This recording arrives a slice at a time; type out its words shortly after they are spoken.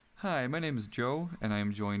Hi, my name is Joe, and I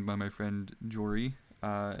am joined by my friend Jory,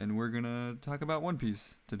 and we're gonna talk about One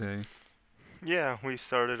Piece today. Yeah, we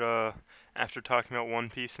started after talking about One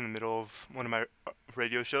Piece in the middle of one of my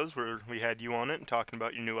radio shows where we had you on it and talking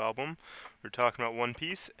about your new album. We were talking about One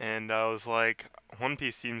Piece, and I was like, One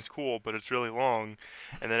Piece seems cool, but it's really long.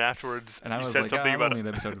 And then afterwards, And I you was said like, something I'm about only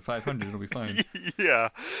at episode 500, it'll be fine. yeah,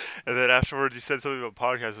 and then afterwards you said something about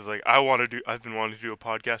podcasts. It's like I want to do. I've been wanting to do a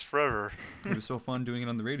podcast forever. It was so fun doing it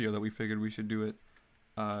on the radio that we figured we should do it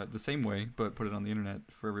the same way, but put it on the internet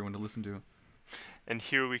for everyone to listen to. And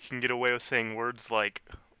here we can get away with saying words like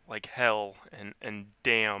hell and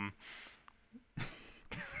damn.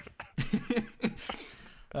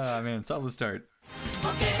 Man, solid start. ポ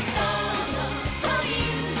ケットの恋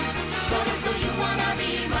それと You wanna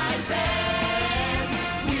be my friend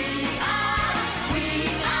We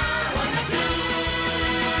are one of two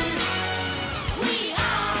We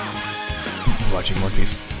are Watching One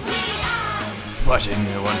Piece. We are Watching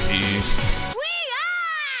One Piece. We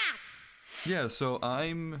are Yeah, so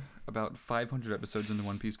I'm about 500 episodes into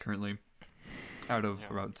One Piece currently, out of Yeah.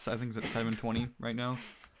 about, I think it's at 720 right now.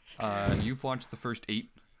 You've watched the first 8.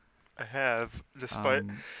 I have, despite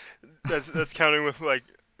Um, that's counting with like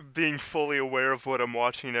being fully aware of what I'm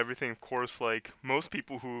watching and everything. Of course, like most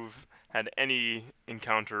people who've had any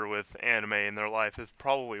encounter with anime in their life have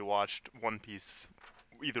probably watched One Piece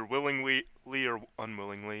either willingly or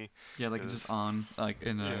unwillingly. Yeah, like it's just 'Cause, on, like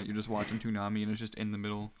yeah, you're just watching Toonami and it's just in the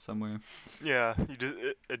middle somewhere. yeah, you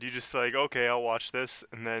just like okay, I'll watch this,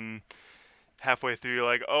 and then halfway through you're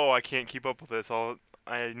like, oh, I can't keep up with this.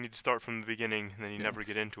 I need to start from the beginning, and then you Yeah, never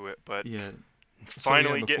get into it. But yeah. So yeah,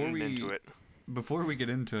 finally getting into it. before we get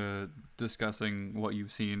into discussing what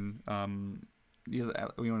you've seen, yeah,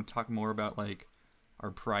 we want to talk more about like our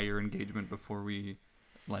prior engagement before we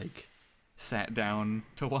like sat down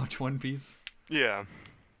to watch One Piece, Yeah.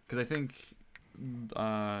 because I think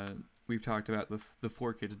we've talked about the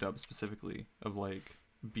Four Kids dub specifically of like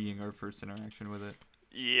being our first interaction with it.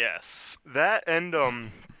 Yes, that and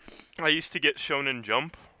I used to get Shonen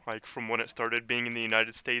Jump like from when it started being in the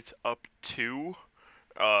United States up to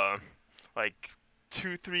uh, like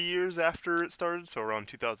 2 3 years after it started, so around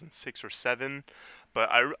 2006 or seven. But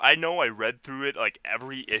I know I read through it like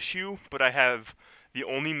every issue, but the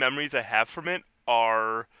only memories I have from it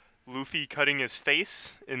are Luffy cutting his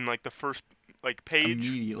face in like the first like page.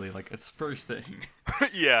 Immediately, like it's first thing.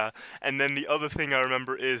 Yeah, and then the other thing I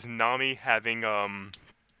remember is Nami having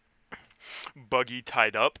Buggy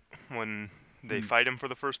tied up when they Hmm. fight him for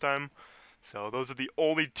the first time. So those are the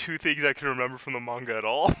only two things I can remember from the manga at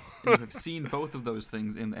all. And you have seen both of those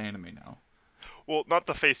things in the anime now. Well, not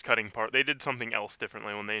the face cutting part. They did something else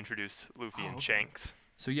differently when they introduced Luffy Oh, and okay. Shanks.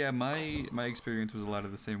 So yeah, my experience was a lot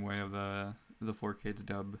of the same way of the Four Kids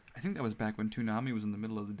dub. I think that was back when Toonami was in the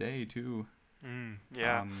middle of the day too,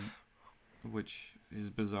 Yeah. um, which is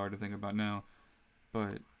bizarre to think about now.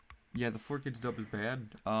 But yeah, the Four Kids dub is bad.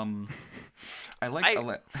 I like a I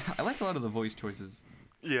lot. I like a lot of the voice choices,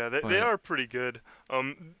 yeah, they but are pretty good.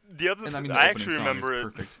 The other and I mean the I opening actually song is remember it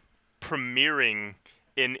perfect. premiering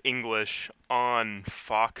in English on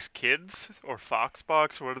Fox Kids or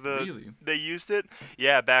Foxbox, Really, they used it.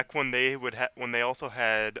 Yeah, back when when they also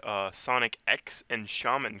had Sonic X and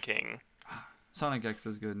Shaman King. Sonic X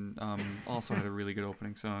is good. And, also had a really good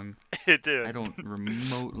opening song. It I did. don't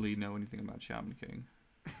remotely know anything about Shaman King.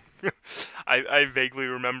 I vaguely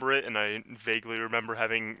remember it, and I vaguely remember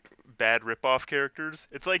having bad rip-off characters.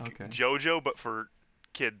 It's like Okay. JoJo, but for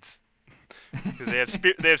kids, because they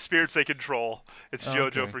have spirits they control. It's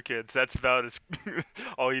JoJo Okay. for kids. That's about as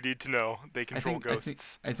all you need to know. They I control think I think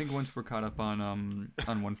ghosts. I think once we're caught up on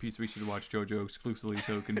One Piece, we should watch JoJo exclusively,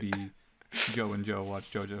 so it can be Joe and Joe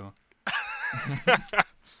watch JoJo.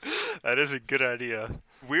 That is a good idea.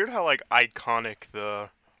 Weird how like iconic the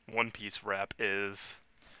One Piece rap is.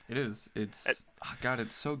 It is. It, God,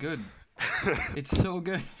 it's so good. It's so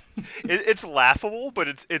good. it's laughable, but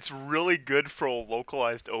it's really good for a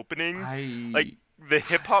localized opening. Like I the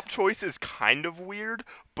hip hop choice is kind of weird,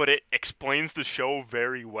 but it explains the show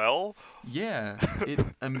very well. yeah, it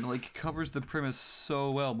like covers the premise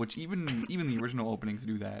so well, which even the original openings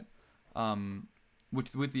do that.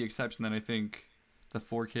 Which with the exception that I think the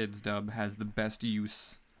Four Kids dub has the best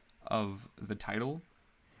use of the title,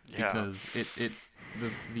 Yeah. because it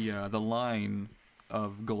the line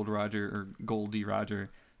of Gold Roger or Goldie Roger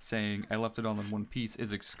saying "I left it all in one piece"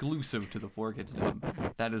 is exclusive to the Four Kids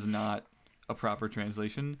dub. That is not a proper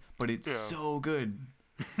translation, but it's Yeah. so good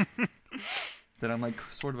that I'm like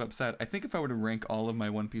sort of upset. I think if I were to rank all of my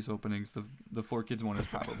One Piece openings, the Four Kids one is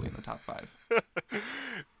probably in the top 5.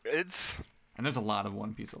 It's And there's a lot of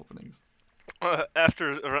One Piece openings.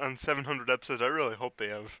 after around man, 700 episodes. I really hope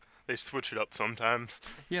they switch it up sometimes.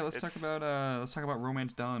 Yeah, let's talk about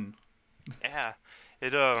Romance Dawn. Yeah,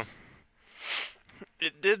 it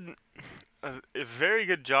it did a very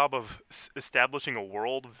good job of establishing a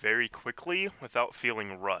world very quickly without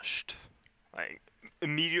feeling rushed. Like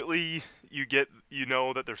immediately you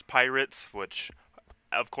know that there's pirates, which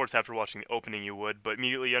of course after watching the opening you would, but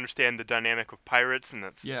immediately you understand the dynamic of pirates, and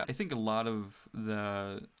that's Yeah, I think a lot of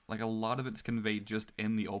it's conveyed just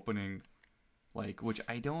in the opening, like, which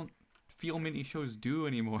I don't feel many shows do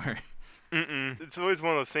anymore. It's always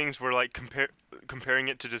one of those things where like comparing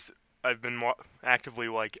it to just I've been actively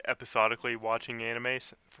like episodically watching anime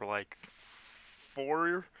for like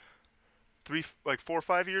four, three, like 4 or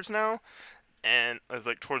 5 years now, and I was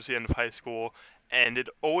like towards the end of high school, and it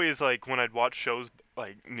always like when I'd watch shows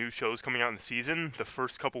like new shows coming out in the season, the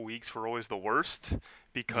first couple weeks were always the worst Yeah,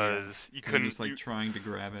 because you 'cause you're couldn't just like trying to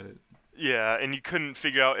grab at it. yeah, and you couldn't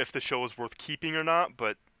figure out if the show was worth keeping or not,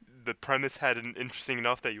 but the premise had an interesting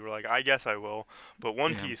enough that you were like, I guess I will. But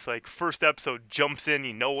One Yeah, Piece, like first episode jumps in,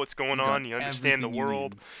 you know what's going you got on, you understand the everything you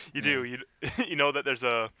world. need. You Yeah, do. You you know that there's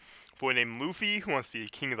a boy named Luffy who wants to be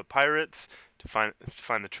king of the pirates to find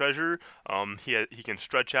the treasure. He can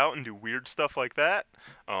stretch out and do weird stuff like that.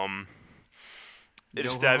 Um, it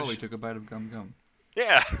Yo ho ho, he established took a bite of gum gum.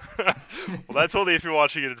 yeah. Well, that's only if you're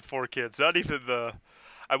watching it for kids. Not even the.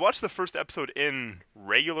 I watched the first episode in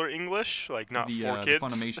regular English, like not for The kids.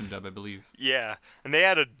 Funimation dub, I believe, Yeah, and they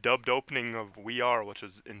had a dubbed opening of We Are, which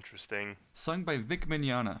is interesting. sung by Vic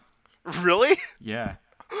Mignogna. Really? Yeah,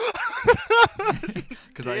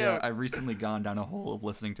 because Damn. I've recently gone down a hole of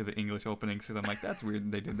listening to the English openings because I'm like, that's weird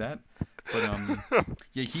that they did that. But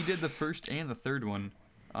yeah, he did the first and the third one,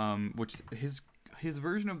 which his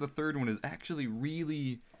version of the third one is actually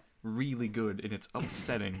really, really good, and it's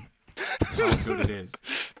upsetting how good it is.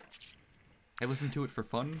 I listened to it for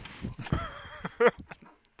fun.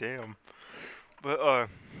 Damn. But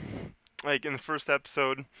like in the first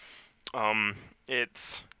episode,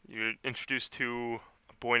 it's you're introduced to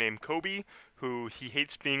a boy named Kobe who he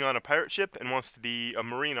hates being on a pirate ship and wants to be a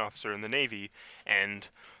marine officer in the navy, and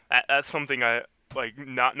that's something I like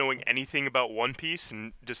not knowing anything about One Piece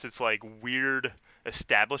and just its like weird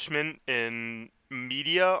establishment in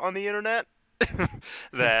media on the internet.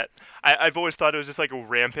 That I've always thought it was just like a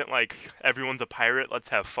rampant like everyone's a pirate, let's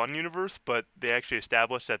have fun universe, but they actually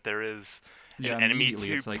established that there is an Yeah, enemy immediately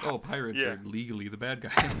to it's like, oh, pirates yeah. are legally the bad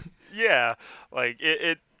guy. Yeah, like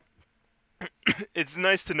it's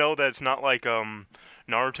nice to know that it's not like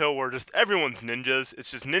Naruto where just everyone's ninjas.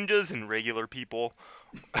 It's just ninjas and regular people.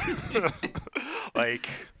 Like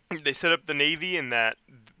they set up the navy and that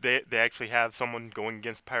they actually have someone going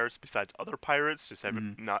against pirates besides other pirates. Just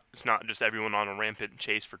Mhm. it's not just everyone on a rampant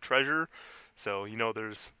chase for treasure. So you know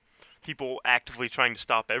there's people actively trying to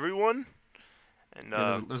stop everyone. And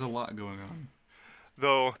Yeah, there's a lot going on.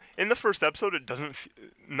 though in the first episode it doesn't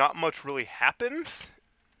not much really happens.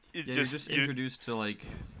 It Yeah, you're just introduced to like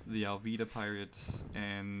the Alvida pirates,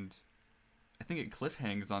 and I think it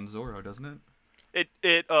cliffhangs on Zoro, doesn't it?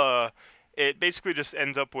 it basically just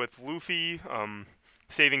ends up with Luffy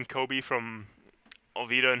saving Kobe from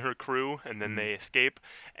Alvida and her crew, and then Mhm. they escape.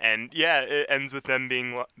 And yeah, it ends with them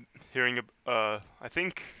hearing I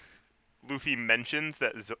think Luffy mentions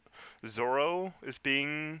that Zoro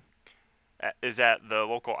is at the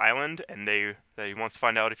local island, and that he wants to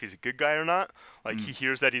find out if he's a good guy or not. Like Mm. he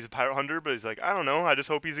hears that he's a pirate hunter, but he's like, I don't know. I just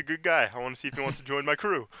hope he's a good guy. I want to see if he wants to join my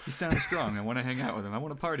crew. He sounds strong. I want to hang out with him. I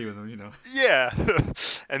want to party with him. You know. Yeah.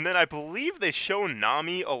 And then I believe they show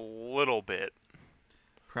Nami a little bit.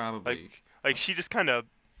 Probably. Like she just kind of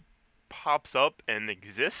pops up and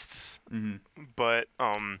exists, Hmm. but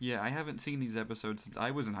Yeah, I haven't seen these episodes since I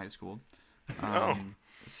was in high school. Oh.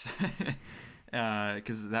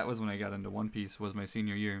 Because that was when I got into One Piece, was my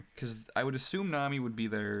senior year. Because I would assume Nami would be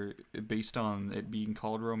there based on it being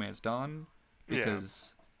called Romance Dawn, Yeah.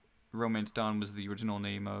 because Romance Dawn was the original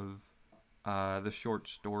name of the short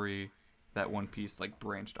story that One Piece like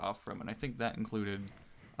branched off from, and I think that included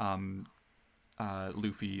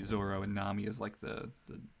Luffy, Zoro, and Nami as like the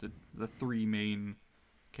three main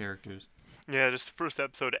characters. Yeah, just the first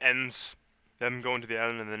episode ends them going to the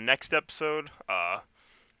island, and the next episode,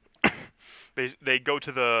 they go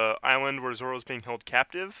to the island where Zoro's being held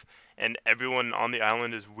captive, and everyone on the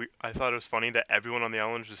island is. I thought it was funny that everyone on the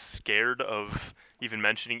island was just scared of even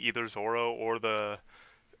mentioning either Zoro or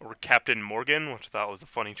Captain Morgan, which I thought was a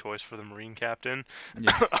funny choice for the Marine captain.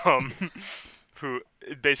 Yeah. Who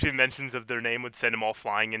it basically mentions of their name would send them all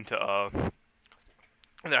flying into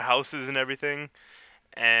their houses and everything.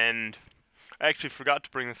 And I actually forgot to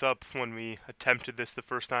bring this up when we attempted this the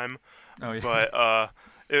first time, Oh yeah. but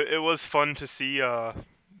it was fun to see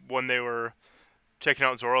when they were checking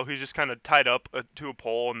out Zoro. He's just kind of tied up to a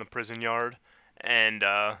pole in the prison yard, and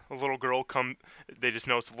a little girl come. They just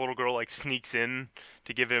notice a little girl like sneaks in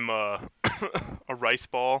to give him a a rice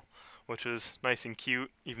ball, which was nice and cute,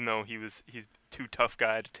 even though he's too tough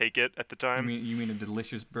guy to take it at the You time. mean a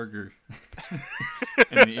delicious burger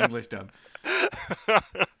in the English dub?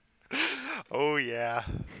 Oh yeah.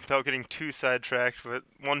 Without getting too sidetracked, but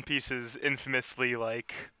One Piece is infamously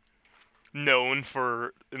like known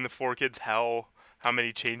for in the Four Kids how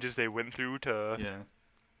many changes they went through to. Yeah.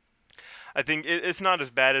 I think it's not as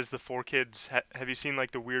bad as the Four Kids. Have you seen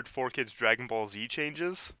like the weird Four Kids Dragon Ball Z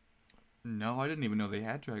changes? No, I didn't even know they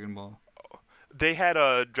had Dragon Ball. They had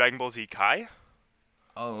a Dragon Ball Z Kai,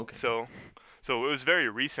 Oh, okay. so it was very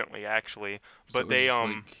recently actually. So But it was they just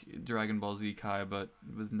like Dragon Ball Z Kai, but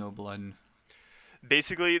with no blood.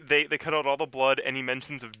 basically they cut out all the blood, any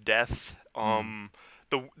mentions of death.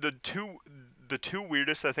 The two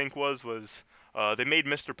weirdest I think was they made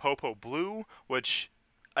Mr. Popo blue, which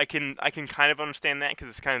I can kind of understand that because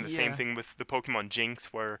it's kind of the same Yeah. thing with the Pokemon Jinx,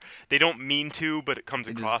 where they don't mean to, but it comes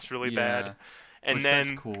It across just, really yeah. bad. And Which then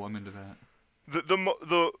that's cool. I'm into that.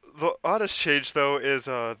 the oddest change though is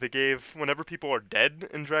they gave whenever people are dead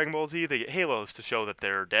in Dragon Ball Z, they get halos to show that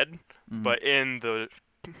they're dead. Mhm. But in the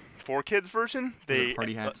Four Kids version, Was it they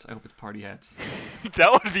party hats? I hope it's party hats.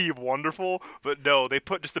 that would be wonderful, but no, they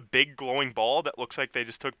put just a big glowing ball that looks like they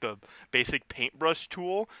just took the basic paintbrush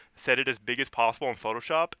tool, set it as big as possible in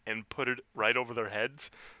Photoshop, and put it right over their heads.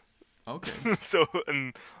 Okay. So,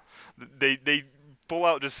 and they full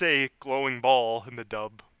out just say glowing ball in the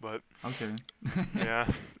dub, but Okay. yeah,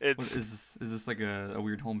 What, it's is this like a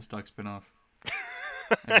weird Homestuck spinoff?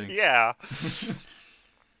 I think. yeah.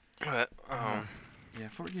 But, Yeah,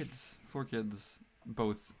 Four Kids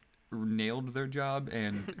both nailed their job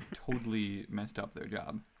and totally messed up their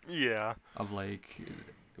job. yeah. Of like,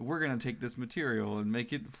 we're gonna take this material and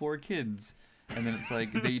make it for kids, and then it's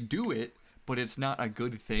like they do it, but it's not a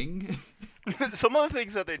good thing. Some of the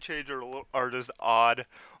things that they change are just odd.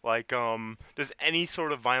 Like just any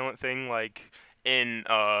sort of violent thing, like in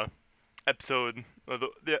episode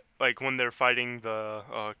like when they're fighting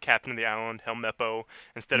the captain of the island, Helmeppo.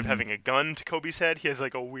 Instead of Mhm. having a gun to Kobe's head, he has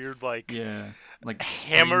like a weird like Yeah, like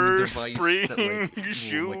hammer spring device spring that like will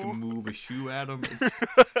shoe. like move a shoe at him. It's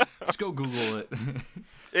just go Google it.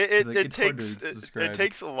 It like, it's hard to describe. it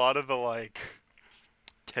takes a lot of the like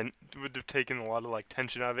would have taken a lot of like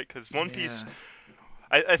tension out of it because One Piece.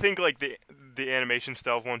 Yeah. I think like the animation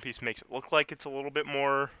style of One Piece makes it look like it's a little bit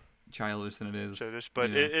more Childish than it is. childish, but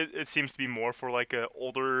Yeah. it seems to be more for like a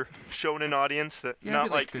older shonen audience that Yeah, not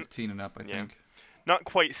maybe like like 15 and up, I yeah. think. not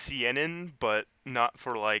quite CNN, but not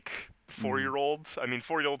for like Mm-hmm. 4-year-olds. I mean,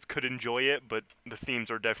 4-year-olds could enjoy it, but the themes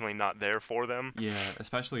are definitely not there for them. Yeah,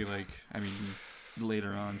 especially like I mean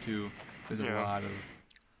later on too. There's a Yeah.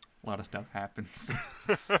 lot of stuff happens.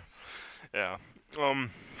 Yeah.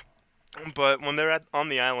 But when they're on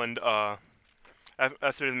the island,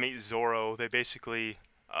 after they meet Zoro, they basically,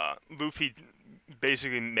 Luffy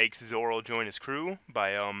basically makes Zoro join his crew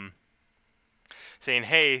by saying,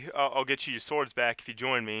 "Hey, I'll get you your swords back if you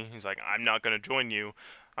join me." He's like, "I'm not gonna join you.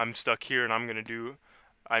 I'm stuck here, and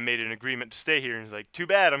I made an agreement to stay here." And he's like, "Too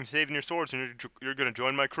bad. I'm saving your swords, and you're gonna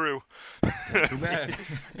join my crew." Too bad.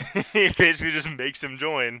 He basically just makes him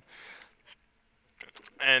join.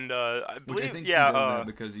 And I Which believe, I think yeah, he does that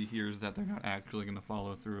because he hears that they're not actually going to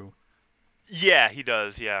follow through. yeah, he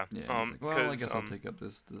does, yeah. Yeah, he's like, well, I 'cause, guess I'll take up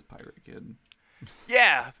this pirate kid.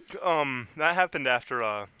 Yeah, that happened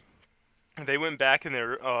after they went back and they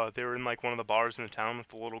were in like one of the bars in the town with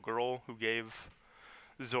the little girl who gave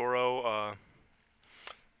Zoro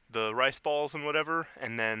the rice balls and whatever,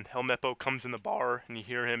 and then Helmeppo comes in the bar and you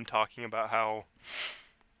hear him talking about how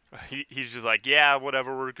he's just like, yeah,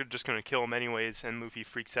 whatever, we're just gonna kill him anyways, and Luffy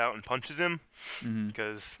freaks out and punches him Mm-hmm.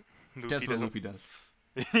 because Luffy That's what doesn't. Luffy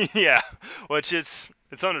does. Yeah, which it's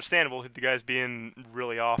understandable. The guy's being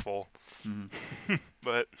really awful. Mm-hmm.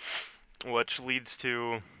 But which leads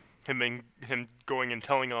to him going and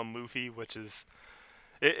telling on Luffy, which is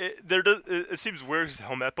it seems weird because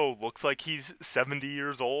Helmeppo looks like he's 70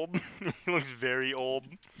 years old. He looks very old.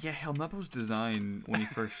 Yeah, Helmeppo's design when he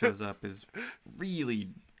first shows up is really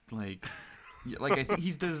like I think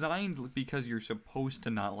he's designed because you're supposed to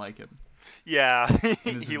not like him. Yeah, And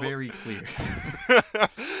it's very clear.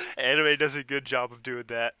 Anime does a good job of doing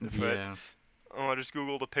that. But Yeah. I just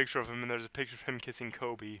googled a picture of him and there's a picture of him kissing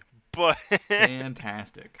Kobe. But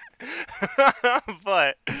Fantastic.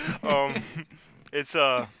 but it's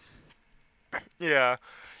yeah,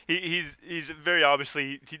 he's very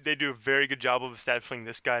obviously they do a very good job of establishing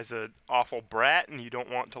this guy's an awful brat, and you don't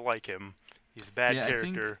want to like him. He's a bad Yeah, I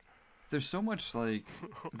think character. there's so much like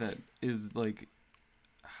that is like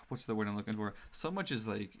what's the word I'm looking for? So much is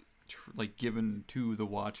like like given to the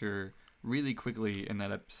watcher really quickly in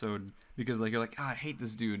that episode because like you're like I hate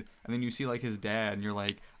this dude, and then you see like his dad, and you're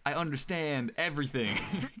like I understand everything.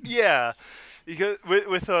 Yeah, because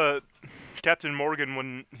with Captain Morgan,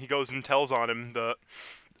 when he goes and tells on him,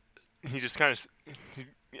 he just kind of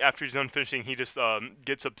after he's done finishing, he just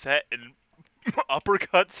gets upset and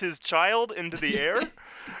uppercuts his child into the air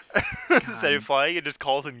instead of God. flying. It just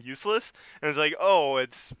calls him useless, and it's like, oh,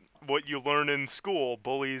 it's what you learn in school.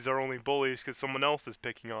 Bullies are only bullies because someone else is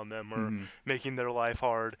picking on them or Hmm. making their life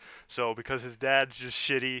hard. So because his dad's just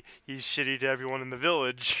shitty, he's shitty to everyone in the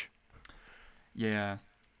village. Yeah,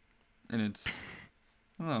 and it's I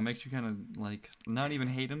don't know, it makes you kind of like not even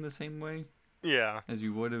hate him the same way Yeah. as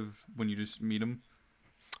you would have when you just meet him.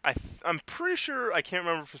 I'm pretty sure I can't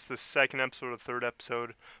remember if it's the second episode or the third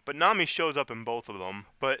episode, but Nami shows up in both of them.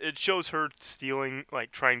 But it shows her stealing,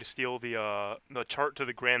 like trying to steal the chart to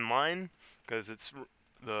the Grand Line, because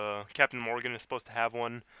the Captain Morgan is supposed to have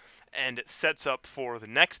one, and it sets up for the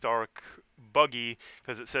next arc Buggy,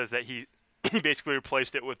 because it says that he he basically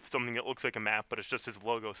replaced it with something that looks like a map, but it's just his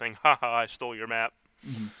logo saying, "Haha, I stole your map."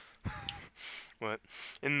 Hmm. But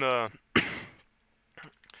in the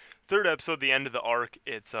third episode, the end of the arc,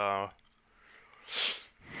 it's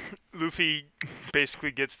Luffy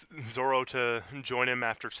basically gets Zoro to join him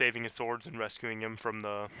after saving his swords and rescuing him from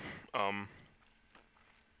the um,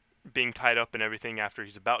 being tied up and everything after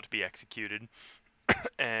he's about to be executed.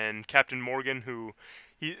 And Captain Morgan, who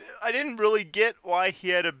I didn't really get why he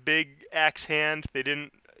had a big axe hand. They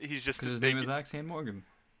didn't. He's just a Because his big name is Axe Hand Morgan.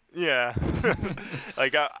 yeah.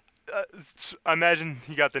 Like uh, I imagine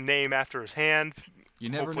he got the name after his hand. You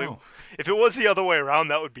never Hopefully, know. if it was the other way around,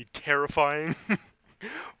 that would be terrifying.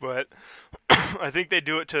 But I think they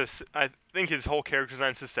do it I think his whole character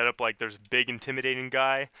design is set up like there's a big intimidating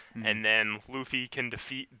guy, Hmm. and then Luffy can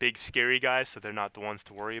defeat big scary guys, so they're not the ones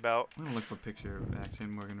to worry about. I'm gonna look up a picture of Axe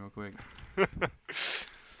Hand Morgan real quick.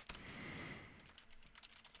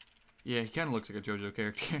 Yeah, he kind of looks like a JoJo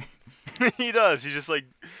character. He does. He's just like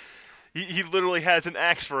he literally has an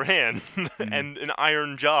axe for a hand Hmm. and an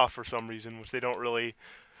iron jaw for some reason, which they don't really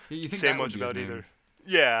You think say that would much be his about name? either.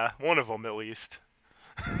 Yeah, one of them at least.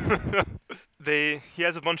 He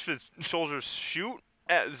has a bunch of his soldiers shoot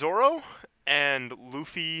at Zoro, and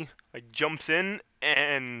Luffy like jumps in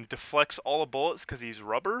and deflects all the bullets because he's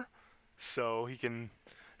rubber, so he can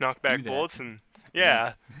knock Do back that. bullets. And Neat.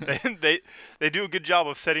 yeah, they do a good job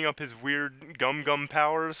of setting up his weird gum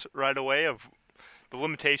powers right away. Of the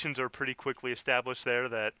limitations are pretty quickly established there.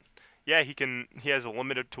 That yeah, he has a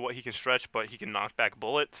limit to what he can stretch, but he can knock back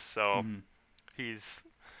bullets. So Hmm. he's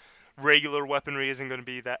regular weaponry isn't going to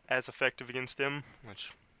be that as effective against him.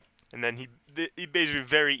 And then he basically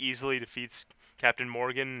very easily defeats Captain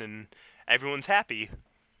Morgan, and everyone's happy.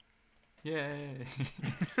 Yay.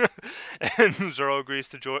 And Zoro agrees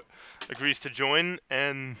to join,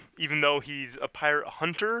 and even though he's a pirate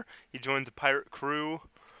hunter, he joins a pirate crew.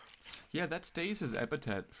 Yeah, that stays his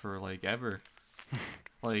epithet for like ever.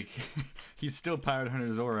 Like he's still Pirate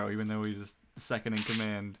Hunter Zoro, even though he's second in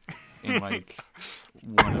command in like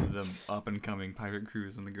one of the up and coming pirate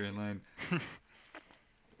crews on the Grand Line.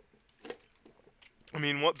 I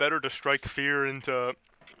mean, what better to strike fear into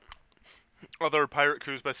other pirate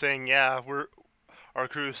crews by saying, "Yeah, our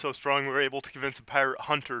crew is so strong we're able to convince a pirate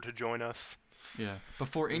hunter to join us." Yeah,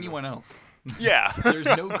 before anyone else. Yeah. There's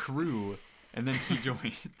no crew, and then he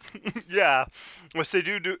joins. Yeah, which they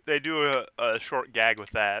do a short gag with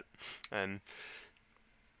that, and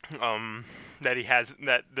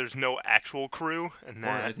that there's no actual crew, and Or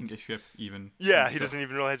I that think a ship even. yeah, he So, doesn't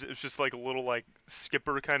even realize it's just like a little like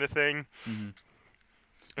skipper kind of thing, mhm.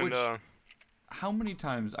 and Which how many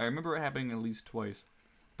times? I remember it happening at least twice.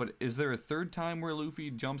 But is there a third time where Luffy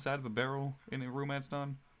jumps out of a barrel in a Romance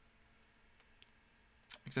Dawn?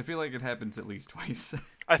 Because I feel like it happens at least twice.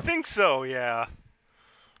 I think so, yeah.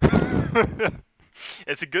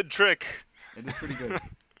 It's a good trick, It is pretty good.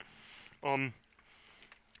 um,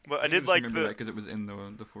 but I think did just like remember that the because it was in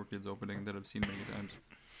the Four Kids opening that I've seen many times.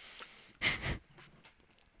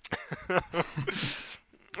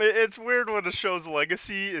 It's weird when a show's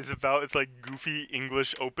legacy is about its like goofy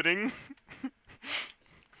English opening.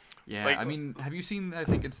 Yeah, Like I mean, have you seen? I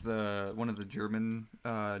think it's the one of the German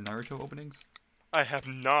Naruto openings. I have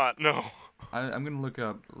not, no. I'm gonna look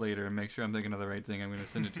up later and make sure I'm thinking of the right thing. I'm gonna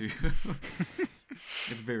send it to you.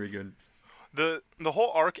 It's very good. The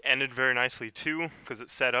whole arc ended very nicely too, because it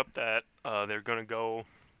set up that they're gonna go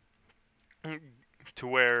to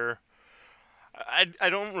where I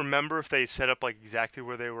don't remember if they set up like exactly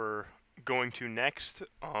where they were going to next.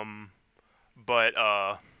 But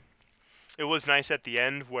it was nice at the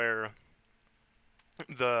end where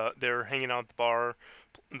they're hanging out at the bar,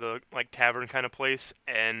 the like tavern kind of place,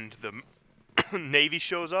 and the Navy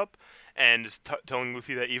shows up and is telling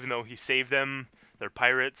Luffy that even though he saved them, they're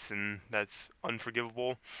pirates and that's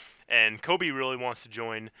unforgivable. And Kobe really wants to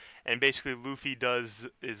join, and basically Luffy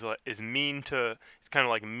is mean to, it's kind of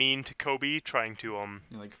like mean to Kobe, trying to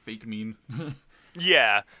Like fake mean.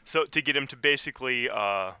 yeah, so to get him to basically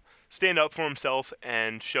stand up for himself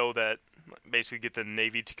and show that, basically get the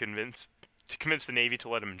Navy to convince the Navy to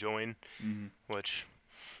let him join, Hmm. which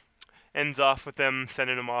ends off with them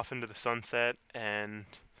sending him off into the sunset and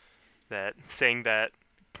that saying that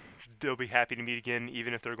they'll be happy to meet again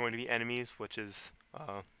even if they're going to be enemies, which is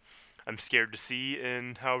I'm scared to see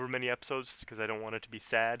in however many episodes because I don't want it to be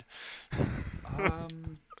sad.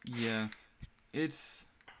 Yeah, it's.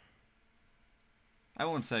 I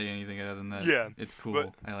won't say anything other than that. Yeah, It's but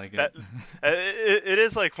cool. I like that it. it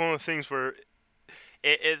is like one of those things where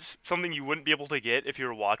it's something you wouldn't be able to get if you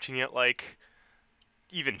were watching it like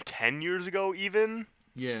even 10 years ago even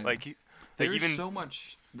Yeah. like There's even so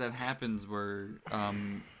much that happens where,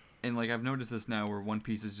 and like I've noticed this now where One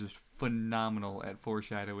Piece is just phenomenal at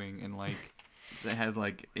foreshadowing and like it has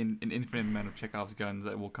like an infinite amount of Chekhov's guns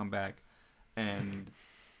that will come back. And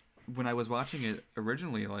when I was watching it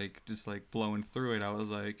originally, like just like blowing through it, I was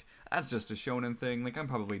like, that's just a shonen thing. Like I'm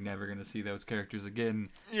probably never gonna see those characters again.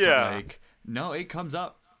 But yeah. like, no, it comes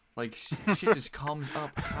up. Like shit just comes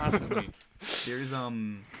up constantly. There's It's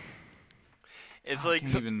I like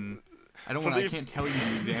can't even. I don't want. I something can't tell you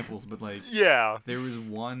the examples, but like yeah. there was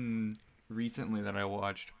one recently that I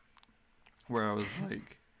watched where I was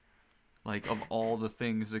like of all the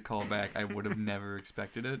things to call back, I would have never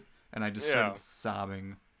expected it, and I just Yeah. started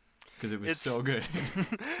sobbing because it was It's so good.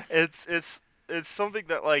 it's something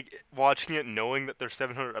that like watching it knowing that there's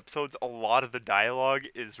 700 episodes, a lot of the dialogue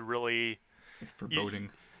is really you, Foreboding.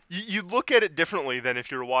 you look at it differently than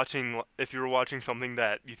if you were watching something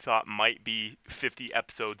that you thought might be 50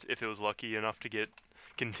 episodes if it was lucky enough to get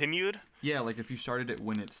continued. Yeah, like if you started it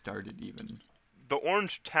when it started, even. The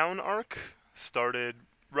Orange Town arc started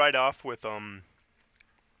right off with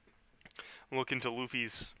look into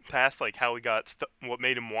Luffy's past, like how he got what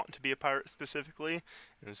made him want to be a pirate specifically.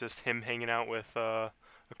 It was just him hanging out with a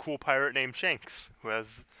cool pirate named Shanks, who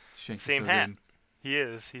has the Shanks is same so hat. good. He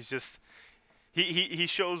is. He's just he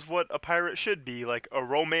shows what a pirate should be, like a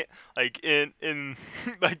like in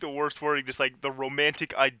like the worst wording, just like the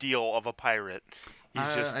romantic ideal of a pirate.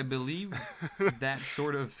 He's just I believe that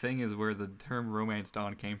sort of thing is where the term romance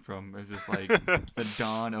dawn came from. It's just like the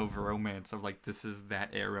dawn of romance of like this is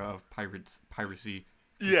that era of piracy.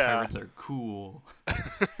 'Cause yeah. pirates are cool.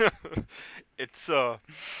 It's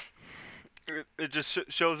it just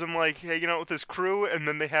shows him like hanging out with his crew, and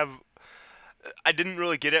then they have. I didn't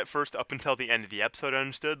really get it at first up until the end of the episode. I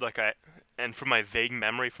understood and from my vague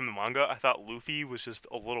memory from the manga, I thought Luffy was just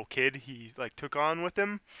a little kid he like took on with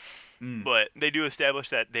him. Mm. But they do establish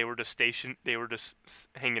that they were just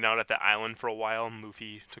hanging out at the island for a while, and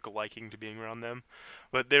Luffy took a liking to being around them.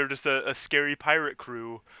 But they were just a scary pirate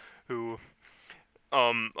crew who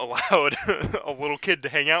allowed a little kid to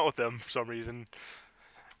hang out with them for some reason.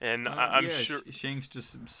 And I'm Yeah, sure, Shanks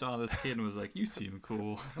just saw this kid and was like, "You seem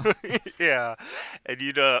cool." yeah.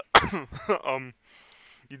 And um,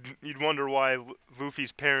 you'd wonder why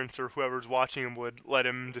Luffy's parents or whoever's watching him would let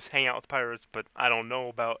him just hang out with pirates, but I don't know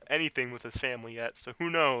about anything with his family yet, so who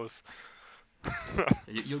knows?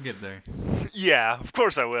 You'll get there. Yeah, of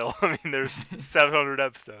course I will. I mean, there's 700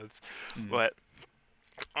 episodes, Mm. but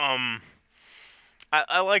um,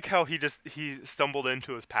 I like how he stumbled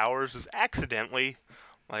into his powers was accidentally,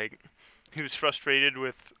 like he was frustrated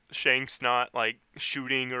with Shanks not like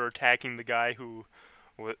shooting or attacking the guy who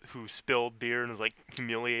spilled beer and was like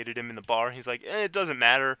humiliated him in the bar. He's like, it doesn't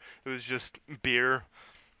matter. It was just beer.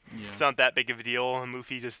 Yeah. It's not that big of a deal. And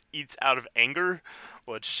Luffy just eats out of anger,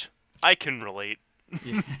 which I can relate.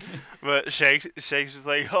 Yeah. But Shanks is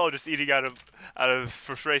like, oh, just eating out of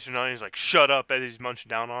frustration. And he's like, shut up, as he's munching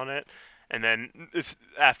down on it. And then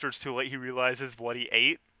after it's too late, he realizes what he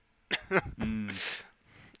ate. Mm.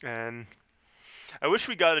 And I wish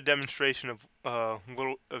we got a demonstration of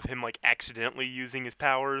little of him like accidentally using his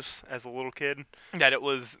powers as a little kid. That it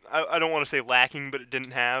was I don't want to say lacking, but it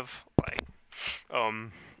didn't have like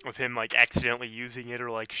of him like accidentally using it or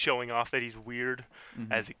like showing off that he's weird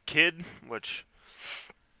Hmm. as a kid, which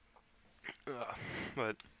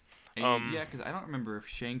but Yeah, because I don't remember if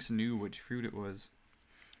Shanks knew which fruit it was.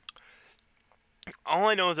 all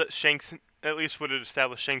I know is that Shanks at least would it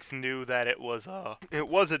establish Shanks knew that it was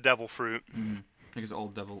a devil fruit. Because all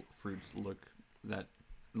devil fruits look that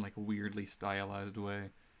in like a weirdly stylized way.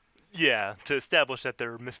 Yeah, to establish that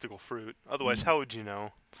they're mystical fruit. Otherwise, Mm. how would you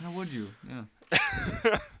know? How would you? Yeah. And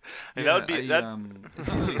that Yeah, would be that. it's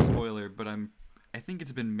not really a spoiler, but I think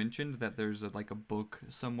it's been mentioned that there's like a book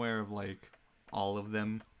somewhere of like all of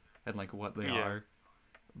them and like what they Yeah. are.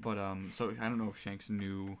 But so I don't know if Shanks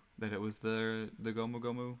knew that it was the Gomu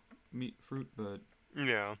Gomu meat fruit, but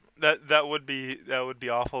Yeah, that would be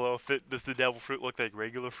awful though. If it does the devil fruit look like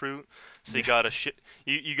regular fruit? So you yeah, got a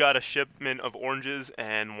you got a shipment of oranges,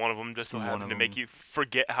 and one of them just just so one happened of to make them. you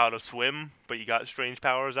forget how to swim, but you got strange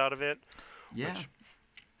powers out of it. Yeah, Which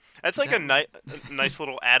that's like that would. a nice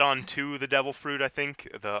little add-on to the devil fruit. I think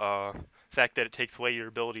the fact that it takes away your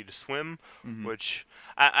ability to swim, Mhm. which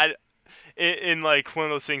in like one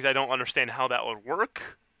of those things I don't understand how that would work,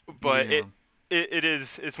 but Yeah,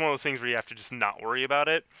 it's one of those things where you have to just not worry about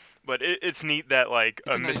it. But it's neat that like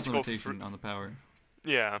it's a a nice mystical fruit, limitation on the power.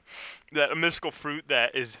 yeah, that a mystical fruit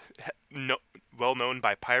that is no, well known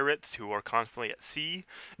by pirates who are constantly at sea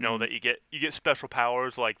know Mhm. that you get special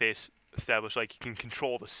powers like they establish like you can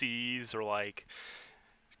control the seas or like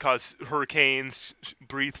cause hurricanes,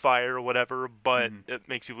 breathe fire or whatever, but Mhm. it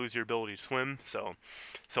makes you lose your ability to swim. So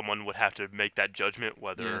someone would have to make that judgment Yeah,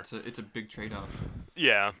 whether, it's a big trade-off.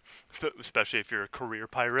 yeah, especially if you're a career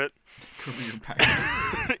pirate. Career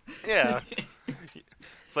pirate. Yeah,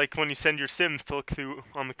 it's like when you send your Sims to look through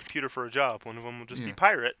on the computer for a job. One of them will just be Yeah,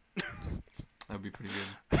 pirate. that would be pretty good.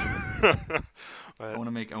 But I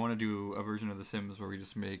want to do a version of The Sims where we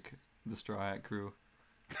just make the Straw Hat crew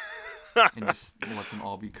and just let them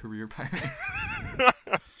all be career pirates.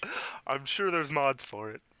 I'm sure there's mods for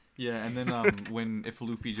it. Yeah, and then when if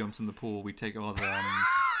Luffy jumps in the pool, we take all of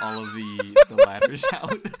the ladders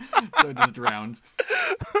out, so it just drowns.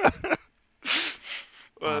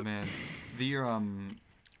 Oh But man, the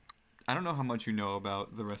I don't know how much you know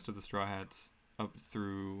about the rest of the Straw Hats up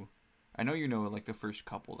through. I know you know like the first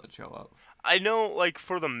couple that show up. I know, like,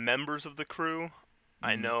 for the members of the crew,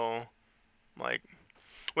 I Mm. know, like,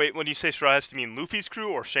 wait, when you say Straw Hats, do you mean Luffy's crew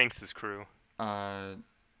or Shanks' crew? Uh,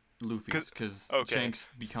 Luffy's, Cause because okay, Shanks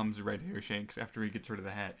becomes Red Hair Shanks after he gets rid of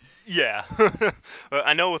the hat. yeah.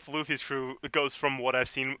 I know with Luffy's crew, it goes from what I've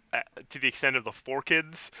seen to the extent of the Four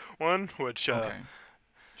Kids one, which Okay,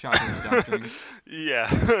 Chopper's doctoring. yeah,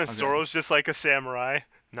 Okay, Zoro's just like a samurai.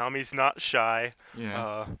 Nami's not shy. yeah,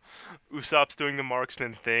 Uh, Usopp's doing the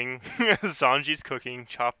marksman thing. Sanji's cooking.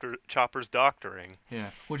 Chopper's doctoring.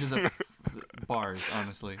 yeah, which is bars,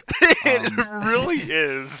 honestly. It Um, really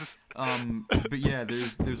is. but yeah,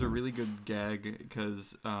 there's a really good gag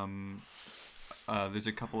because there's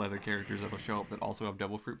a couple other characters that'll show up that also have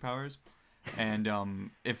devil fruit powers, and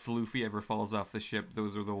if Luffy ever falls off the ship,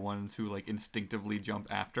 those are the ones who like instinctively jump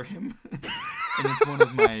after him, and it's one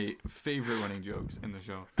of my favorite running jokes in the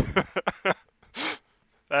show.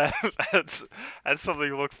 That, that's that's something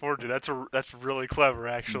to look forward to. That's really clever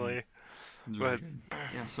Hmm. actually. It's really But good. Yeah,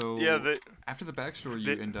 yeah, so after the backstory,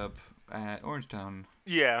 the you end up at Orangetown.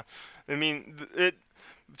 yeah, I mean it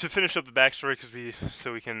to finish up the backstory because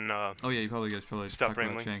we can Oh yeah, you probably guys probably stop talk about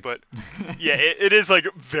rambling. Shanks. But yeah, it is like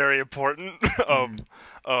very important. Hmm.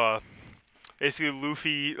 Uh, basically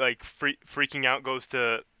Luffy like freaking out goes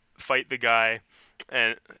to fight the guy,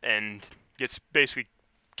 and gets basically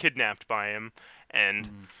kidnapped by him, and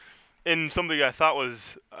Hmm. in something I thought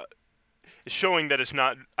was showing that it's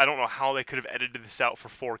not. I don't know how they could have edited this out for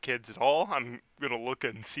 4 Kids at all. I'm gonna look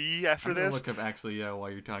and see after I'm gonna this. look up actually, yeah, while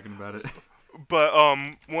you're talking about it. But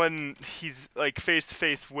when he's like face to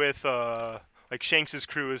face with like Shanks's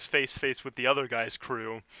crew is face to face with the other guy's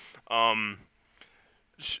crew, um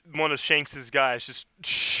one of Shanks's guys just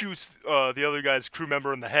shoots the other guy's crew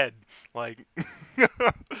member in the head. Like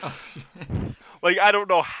Oh shit. like I don't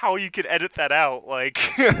know how you could edit that out. Like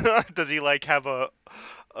does he like have a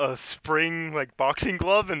spring like boxing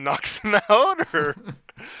glove and knocks him out, or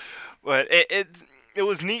but it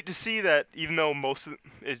was neat to see that even though most of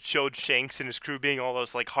it showed Shanks and his crew being all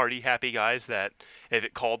those like hearty, happy guys that if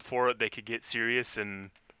it called for it, they could get serious and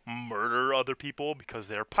murder other people because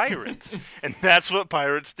they're pirates, and that's what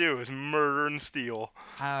pirates do is murder and steal.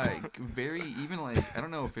 Very even like I don't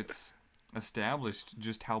know if it's established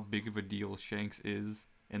just how big of a deal Shanks is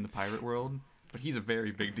in the pirate world, but he's a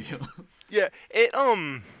very big deal. Yeah,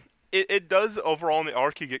 it does overall in the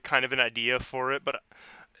arc you get kind of an idea for it, but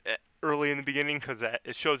early in the beginning because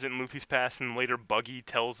it shows it in Luffy's past, and later Buggy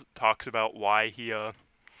talks about why he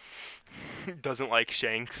doesn't like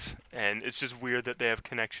Shanks, and it's just weird that they have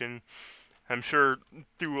connection. I'm sure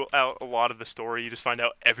throughout a lot of the story, you just find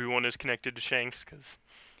out everyone is connected to Shanks because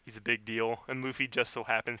he's a big deal, and Luffy just so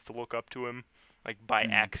happens to look up to him, like by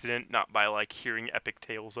Mm. accident, not by like hearing epic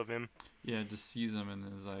tales of him. Yeah, just sees him and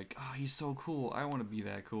is like, oh, he's so cool. I want to be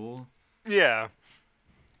that cool. Yeah,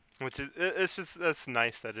 which is it's just that's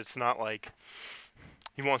nice that it's not like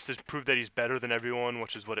he wants to prove that he's better than everyone,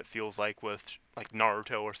 which is what it feels like with like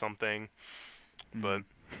Naruto or something. But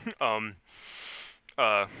Mhm. um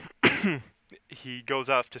uh he goes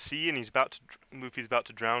off to sea and Luffy's about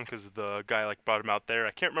to drown because the guy like brought him out there.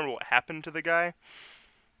 I can't remember what happened to the guy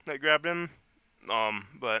that grabbed him.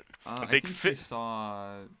 But a I big think he fit.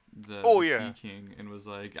 saw Oh the Sea yeah, King and was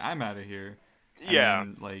like, I'm out of here. And yeah.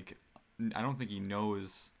 then like, I don't think he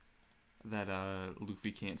knows that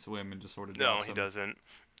Luffy can't swim and just sort of No, drops he him. doesn't.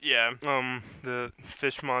 Yeah. The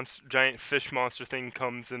giant fish monster thing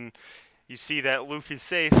comes and you see that Luffy's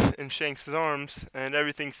safe in Shanks' arms and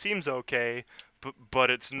everything seems okay, but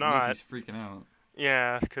it's But not. Luffy's freaking out.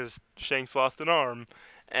 Yeah, because Shanks lost an arm,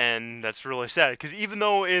 and that's really sad. Because even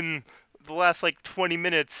though in the last like 20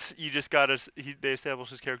 minutes you just they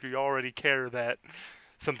established his character, you already care that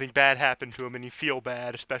something bad happened to him, and you feel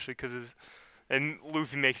bad, especially because and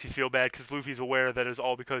Luffy makes you feel bad because Luffy's aware that it's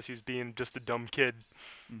all because he was being just a dumb kid.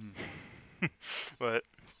 Hmm. But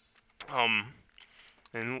um,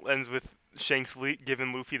 and ends with Shanks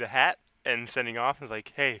giving Luffy the hat and sending off. He's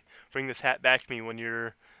like, "Hey, bring this hat back to me when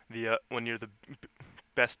you're the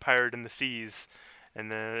best pirate in the seas." And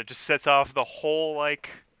then it just sets off the whole like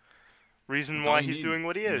reason That's all why you he's need. doing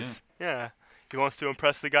what he Yeah. is. Yeah, he wants to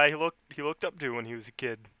impress the guy he looked up to when he was a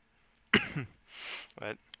kid.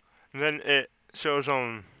 But and then it shows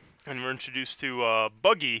and we're introduced to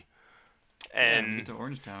Buggy, Yeah, we get and to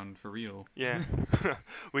Orange Town for real. yeah,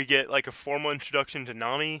 we get like a formal introduction to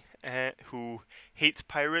Nami, who hates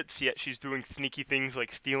pirates, yet she's doing sneaky things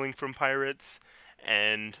like stealing from pirates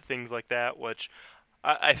and things like that, which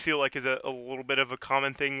I feel like is a little bit of a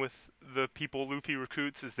common thing with the people Luffy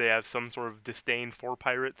recruits, is they have some sort of disdain for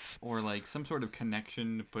pirates. Or like some sort of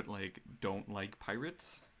connection, but like don't like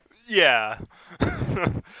pirates. Yeah.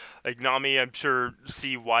 Like Nami, I'm sure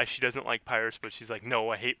see why she doesn't like pirates, but she's like, no,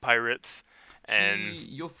 I hate pirates. And See,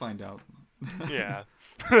 you'll find out. yeah.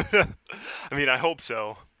 I mean, I hope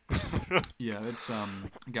so. Yeah, it's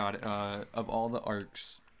God, of all the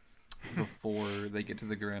arcs before they get to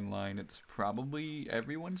the Grand Line, it's probably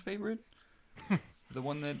everyone's favorite. The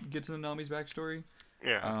one that gets into Nami's backstory.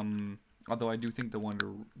 Yeah. Although I do think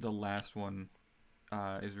the last one,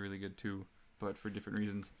 is really good too, but for different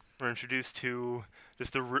reasons. We're introduced to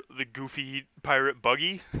just the goofy pirate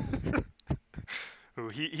Buggy. Who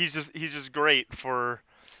he's just great for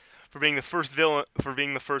being the first villain, for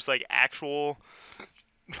being the first like actual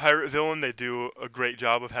pirate villain. They do a great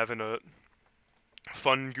job of having a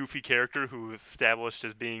fun, goofy character who is established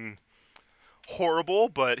as being horrible,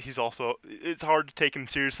 but he's also it's hard to take him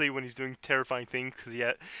seriously when he's doing terrifying things because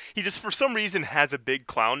yet he just for some reason has a big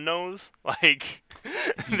clown nose. Like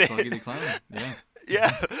He's Buggy the Clown. Yeah.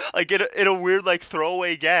 yeah, like in a weird like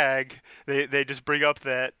throwaway gag, they just bring up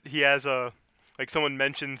that he has a like someone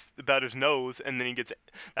mentions about his nose, and then he gets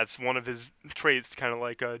that's one of his traits, kind of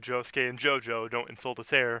like Josuke and JoJo. Don't insult his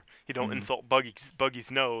hair. He don't Mm, insult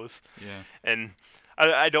Buggy's nose. yeah. And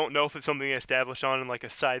I don't know if it's something they established on in like a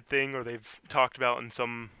side thing or they've talked about in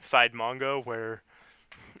some side manga where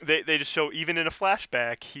they just show even in a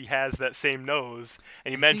flashback he has that same nose,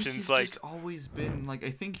 and he I think mentions he's like just always been like, I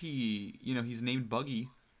think he's named Buggy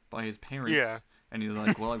by his yeah. parents, and he's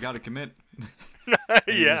like, well, I've got to commit, and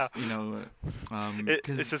he Yeah. just It's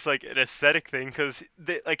because just like an aesthetic thing because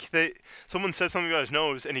someone says something about his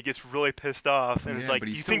nose and he gets really pissed off and it's yeah, like, but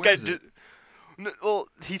he do you still think I wears it. just well,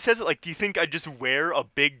 he says it like, do you think I just wear a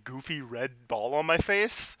big goofy red ball on my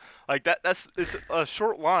face? Like that's it's a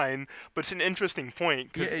short line, but it's an interesting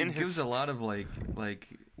point Yeah, because in it gives his a lot of like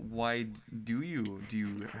why do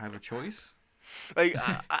you have a choice? like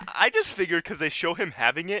I just figured because they show him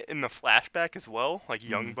having it in the flashback as well, like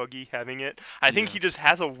young Mm, Buggy having it. I think yeah. he just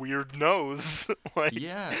has a weird nose, like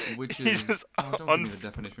Yeah, which he's is just oh, don't give me the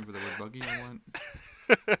definition for the word buggy. I want.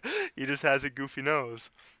 he just has a goofy nose.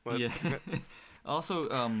 But Yeah. Also,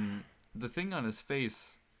 the thing on his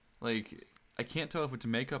face, like I can't tell if it's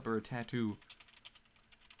makeup or a tattoo.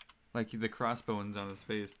 Like the crossbones on his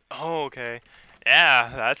face. oh, okay.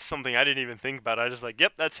 Yeah, that's something I didn't even think about. I just like,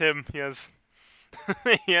 yep, that's him. He has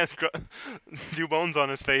he has two bones on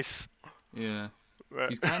his face. Yeah, But-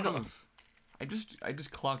 he's kind of. I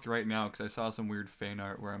just clocked right now because I saw some weird fan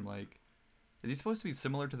art where I'm like, is he supposed to be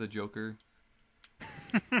similar to the Joker?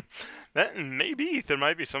 that maybe there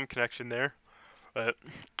might be some connection there. But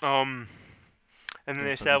um, and then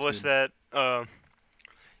Yeah, they Buggy's established good. that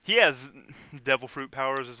he has devil fruit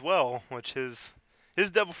powers as well, which his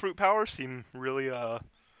his devil fruit powers seem really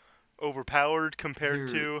overpowered compared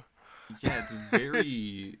They're to. Yeah, it's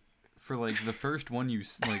very for like the first one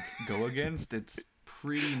like go against. It's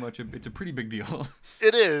pretty much it's a pretty big deal.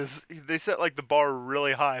 It is. They set like the bar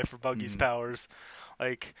really high for Buggy's Mhm. powers.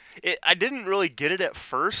 Like I didn't really get it at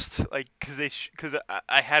first, like because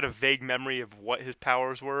I had a vague memory of what his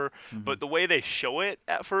powers were, Mhm. but the way they show it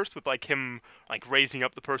at first with like him like raising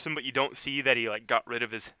up the person, but you don't see that he like got rid of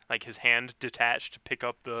his hand detached to pick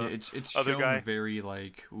up Yeah, the it's other shown guy, very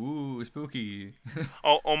like ooh spooky.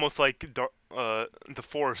 almost like the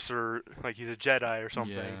Force or like he's a Jedi or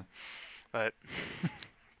something. Yeah. But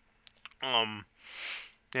um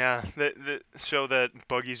yeah, the show that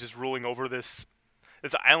Buggy's just ruling over this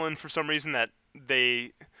island for some reason that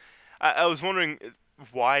they I was wondering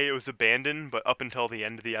why it was abandoned, but up until the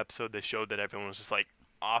end of the episode they showed that everyone was just like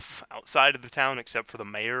off outside of the town except for the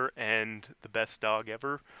mayor and the best dog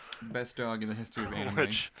ever. Best dog in the history of anime.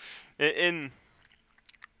 Which in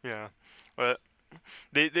yeah, but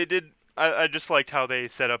they did I just liked how they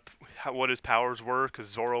set up what his powers were because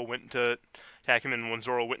Zoro went to attack him, and when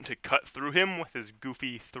Zoro went to cut through him with his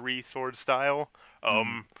goofy three sword style,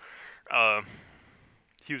 Mm. uh,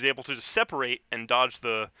 he was able to just separate and dodge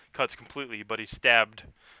the cuts completely, but he stabbed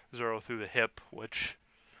Zoro through the hip, which,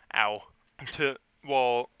 ow. To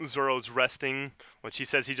while Zoro's resting, which he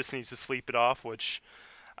says he just needs to sleep it off, which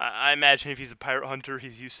I imagine if he's a pirate hunter,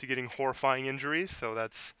 he's used to getting horrifying injuries, so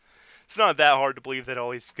it's not that hard to believe that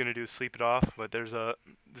all he's gonna do is sleep it off. But there's a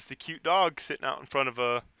cute dog sitting out in front of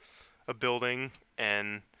a building,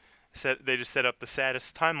 and they just set up the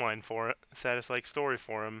saddest timeline for it, saddest like story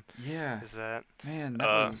for him. Yeah. Is that Man, that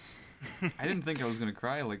uh was I didn't think I was gonna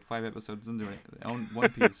cry like 5 episodes into it on One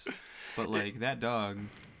Piece, but like that dog.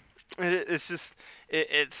 it's just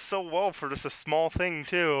it's so well for just a small thing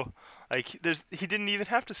too. Like he didn't even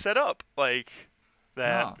have to set up like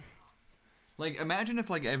that. Nah. Like imagine if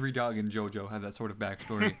like every dog in JoJo had that sort of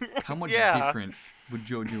backstory. How much Yeah, different would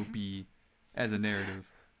JoJo be as a narrative?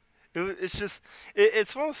 it's just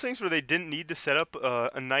it's one of those things where they didn't need to set up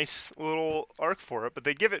a nice little arc for it, but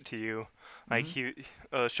they give it to you. Like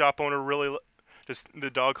Hmm. shop owner really just the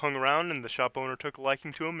dog hung around, and the shop owner took a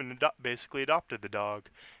liking to him and basically adopted the dog.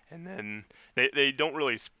 And then they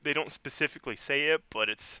don't specifically say it, but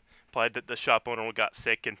it's implied that the shop owner got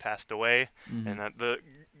sick and passed away, Hmm. and that the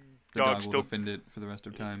The dog dog will still. defend it for the rest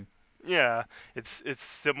of time. Yeah, it's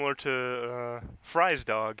similar to Fry's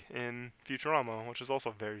dog in Futurama, which is also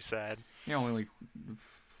very sad. Yeah, only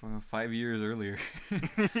like 5 years earlier.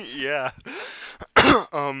 Yeah.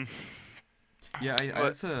 um, Yeah,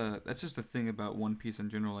 but that's just a thing about One Piece in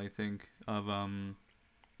general. I think of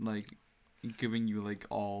like giving you like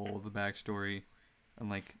all the backstory and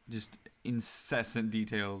like just incessant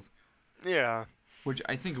details, yeah, which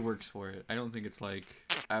I think works for it. I don't think it's like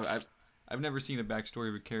I've never seen a backstory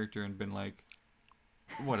of a character and been like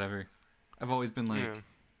whatever. I've always been like yeah,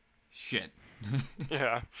 shit.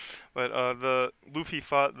 yeah. But the Luffy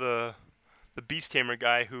fought the Beast Tamer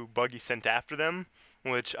guy who Buggy sent after them,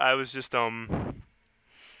 which I was just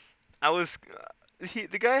I was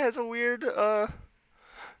the guy has a weird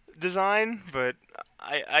design, but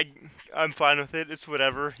I'm fine with it. It's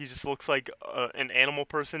whatever. He just looks like an animal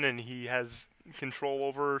person, and he has control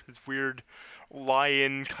over his weird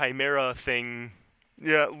lion chimera thing.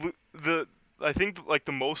 Yeah, the I think like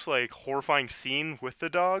the most like horrifying scene with the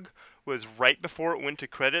dog was right before it went to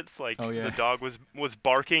credits. Like Oh the yeah. dog was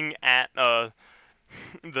barking at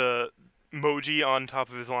the Moji on top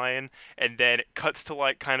of his lion, and then it cuts to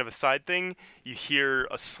like kind of a side thing. You hear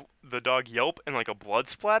the dog yelp and like a blood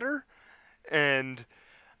splatter, and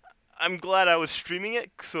I'm glad I was streaming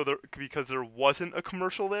it because there wasn't a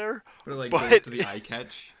commercial there. But it like goes But to the eye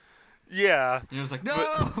catch. yeah, And it was like but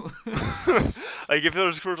no. like if there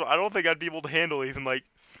was a commercial, I don't think I'd be able to handle even like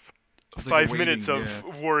It's like 5 minutes waiting. of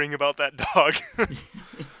Yeah. worrying about that dog.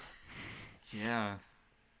 Yeah.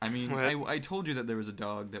 I mean, But I told you that there was a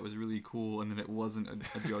dog that was really cool, and then it wasn't a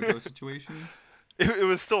JoJo situation. it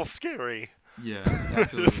was still scary. Yeah,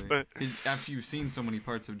 absolutely. But After you've seen so many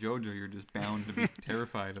parts of JoJo, you're just bound to be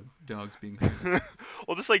terrified of dogs being hurt.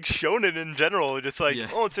 well, just like shonen in general, just like Yeah.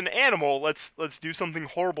 oh, it's an animal. Let's do something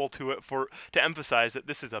horrible to it to emphasize that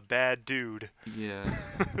this is a bad dude. Yeah,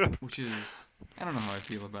 which is I don't know how I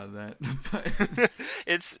feel about that, but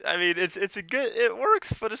I mean it's a good it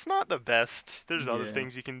works, but it's not the best. There's other yeah.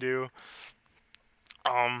 things you can do.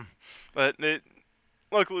 Um, but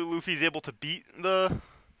luckily Luffy's able to beat the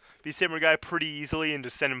Beast Tamer guy pretty easily and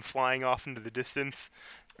just send him flying off into the distance.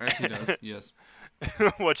 As he does, yes.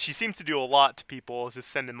 What she seems to do a lot to people is just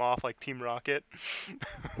send him off like Team Rocket.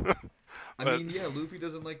 I But mean, yeah, Luffy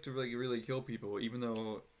doesn't like to like really kill people, even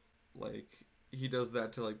though like he does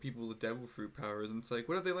that to like people with devil fruit powers, and it's like,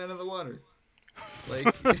 what if they land in the water? Like,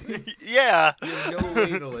 yeah. you have no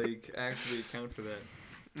way to like actually account for that.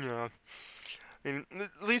 Yeah. I mean,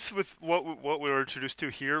 at least with what we were introduced to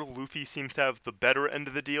here, Luffy seems to have the better end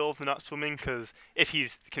of the deal of the not swimming, because if he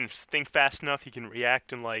can think fast enough, he can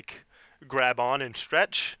react and like grab on and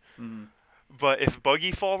stretch. Mm, But if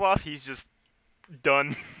Buggy falls off, he's just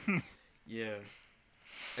done. yeah,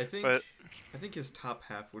 I think But I think his top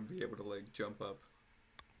half would be able to like jump up.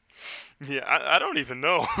 yeah, I don't even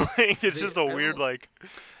know. Like, it's They just a I weird don't like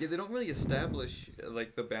Yeah, they don't really establish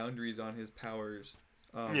like the boundaries on his powers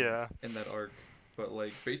yeah. in that arc. But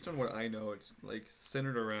like based on what I know, it's like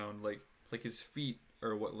centered around like his feet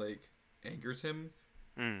are what like anchors him.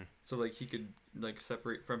 Mm. So like he could like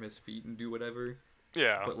separate from his feet and do whatever.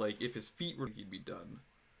 Yeah. But like if his feet were he'd be done.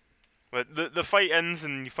 But the fight ends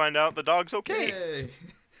and you find out the dog's okay. Yay!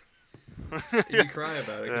 And you cry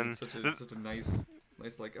about it because And it's the- such a nice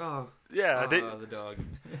like yeah, the dog.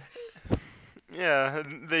 yeah,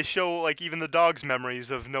 and they show like even the dog's memories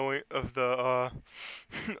of knowing of the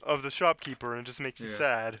of the shopkeeper, and it just makes you Yeah.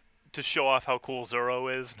 sad to show off how cool Zoro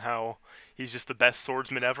is and how he's just the best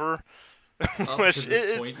swordsman ever. Up Which to this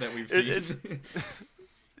it- point that we've it- seen.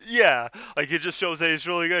 yeah, like it just shows that he's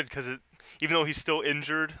really good because even though he's still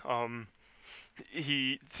injured,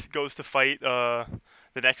 he goes to fight the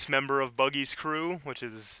next member of Buggy's crew, which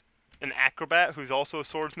is an acrobat who's also a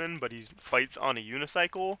swordsman, but he fights on a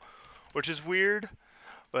unicycle, which is weird.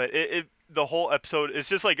 But the whole episode is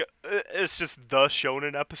just like it's just the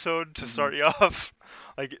shonen episode to start you off.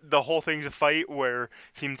 Like the whole thing's a fight where it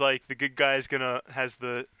seems like the good guy's has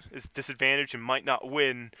is disadvantage and might not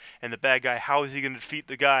win, and the bad guy, how is he gonna defeat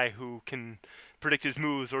the guy who can predict his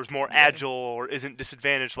moves or is more Yeah. agile or isn't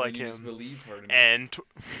disadvantaged like And you just him? believe hard enough. And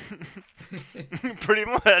pretty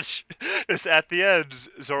much, just at the end,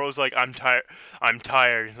 Zoro's like, I'm tired. I'm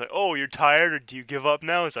tired. He's like, oh, you're tired, or do you give up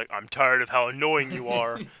now? He's like, I'm tired of how annoying you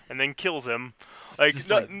are, and then kills him. Like, Just,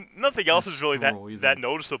 nothing else is really destroys that him.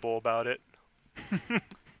 noticeable about it.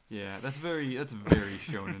 Yeah, that's very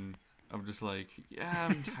shonen. I'm just like, yeah,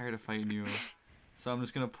 I'm tired of fighting you, so I'm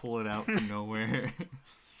just gonna pull it out from nowhere.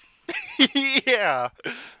 Yeah.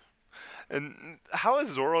 And how is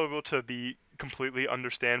Zoro able to be completely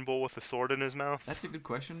understandable with a sword in his mouth? That's a good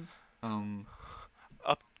question.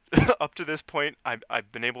 Up to this point,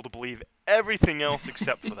 I've been able to believe everything else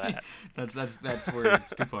except for that. that's where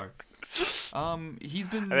it's too far. He's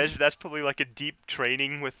been. I imagine that's probably like a deep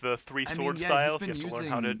training with the three sword yeah, styles. he's You been have to learn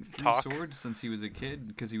using how to three talk. swords since he was a kid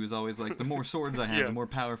because he was always like, the more swords I have, Yeah. the more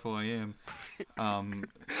powerful I am. I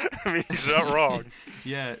mean, he's not wrong.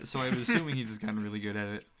 Yeah, so I was assuming he's just gotten really good at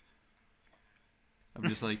it. I'm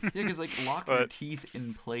just like, yeah, because like lock your But- teeth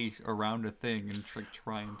in place around a thing and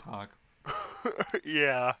try and talk.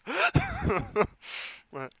 Yeah.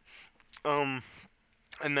 But,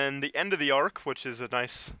 and then the end of the arc, which is a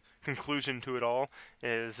nice conclusion to it all,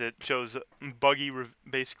 is it shows Buggy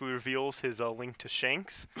basically reveals his link to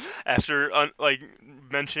Shanks after like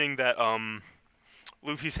mentioning that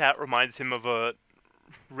Luffy's hat reminds him of a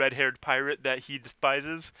red-haired pirate that he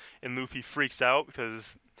despises, and Luffy freaks out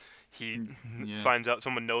because he Yeah. finds out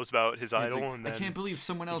someone knows about his Yeah, it's idol, like, and I then can't believe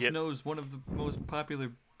someone else get- knows one of the most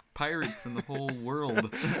popular pirates in the whole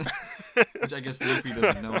world. Which I guess Luffy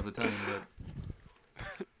doesn't know at the time,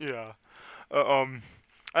 but yeah.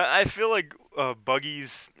 I feel like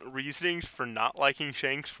Buggy's reasonings for not liking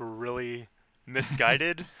Shanks were really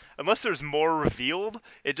misguided. Unless there's more revealed,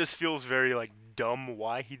 it just feels very like dumb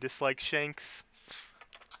why he dislikes Shanks.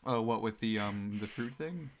 oh, what with the fruit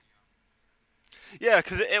thing? Yeah,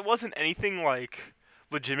 because it wasn't anything like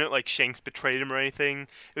legitimate, like Shanks betrayed him or anything.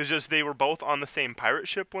 It was just they were both on the same pirate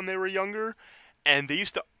ship when they were younger, and they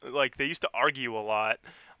used to argue a lot.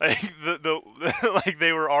 Like the like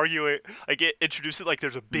they were arguing, like it introduced it like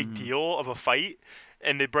there's a big deal of a fight,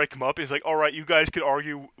 and they break him up. And he's like, all right, you guys could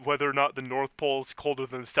argue whether or not the North Pole is colder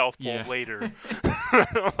than the South Pole Yeah. later.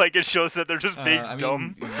 Like it shows that they're just big I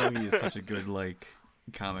dumb. mean, Buggy is such a good like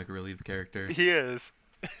comic relief character. He is.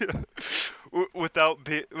 without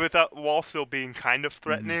while still being kind of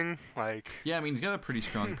threatening, like Yeah, I mean he's got a pretty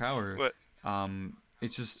strong power. But-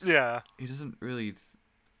 It's just yeah, he doesn't really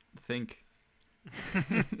think.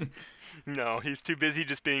 no, he's too busy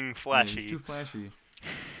just being Yeah, flashy. he's too flashy.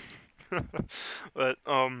 But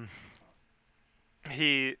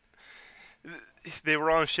they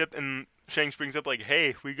were on a ship and Shanks brings up like,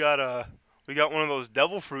 hey, we got one of those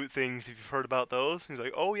devil fruit things. If you've heard about those, he's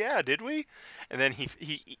like, oh yeah, did we? And then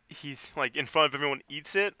he's like in front of everyone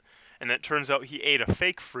eats it, and it turns out he ate a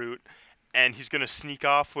fake fruit, and he's gonna sneak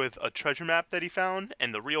off with a treasure map that he found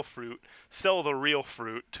and the real fruit, sell the real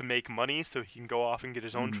fruit to make money so he can go off and get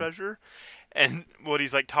his own Mhm. treasure. And what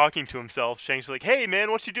he's like talking to himself, Shanks is like, "Hey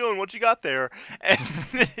man, what you doing? What you got there?" And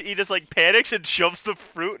he just like panics and shoves the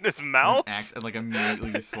fruit in his And mouth. and like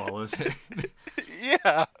immediately swallows it.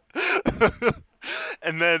 Yeah.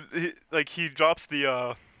 And then he drops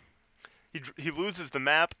the he loses the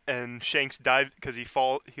map and Shanks dives because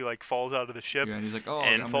he like falls out of the ship Yeah, and he's like, "Oh,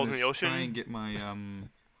 and I'm falls gonna in the try ocean. and get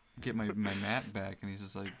my map back," and he's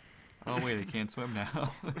just like, "Oh wait, I can't swim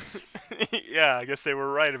now." Yeah, I guess they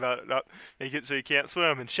were right about it. So he can't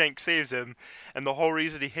swim, and Shanks saves him. And the whole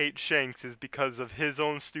reason he hates Shanks is because of his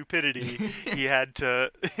own stupidity. He had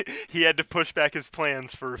to he had to push back his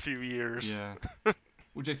plans for a few years. Yeah,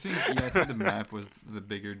 which I think the map was the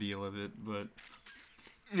bigger deal of it, but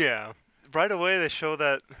Yeah. Right away they show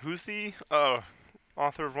that who's the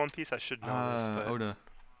author of One Piece? I should know this, but Oda.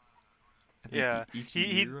 I think yeah, Ichiro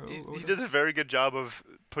he Oda. does a very good job of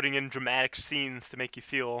putting in dramatic scenes to make you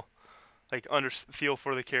feel like feel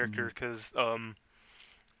for the character Hmm. because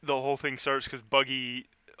the whole thing starts because Buggy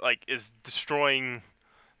like is destroying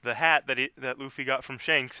the hat that Luffy got from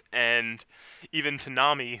Shanks, and even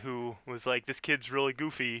Tanami, who was like, "This kid's really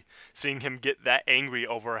goofy," seeing him get that angry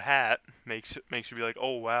over a hat makes you be like,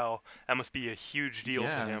 "Oh wow, that must be a huge deal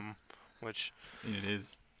to Yeah, him," which and it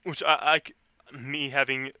is. which me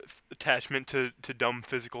having attachment to dumb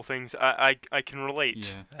physical things, I can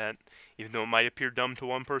relate Yeah, that even though it might appear dumb to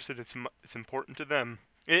one person, it's important to them.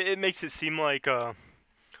 It makes it seem like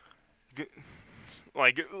g-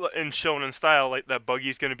 like in shonen style, like that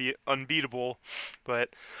Buggy's gonna be unbeatable, but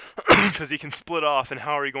because he can split off, and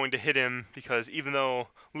how are you going to hit him? Because even though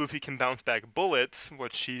Luffy can bounce back bullets,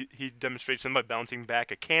 which he demonstrates them by bouncing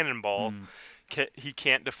back a cannonball, mm, he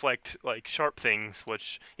can't deflect like sharp things,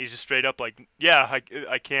 which he's just straight up like, yeah,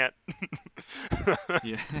 I can't.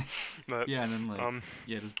 yeah, But yeah, and then like um,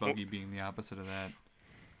 yeah, just well, Buggy being the opposite of that.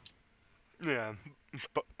 yeah,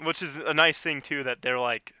 but which is a nice thing too that they're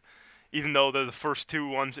like, even though they're the first two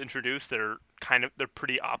ones introduced, they're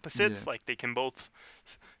pretty Yeah, opposites. Like they can both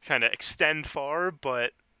kind of extend far,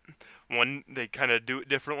 but one they kind of do it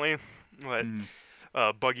differently. But mm,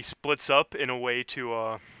 Buggy splits up in a way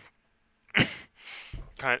to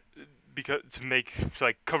kind of because to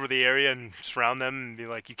like cover the area and surround them and be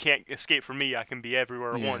like, you can't escape from me. I can be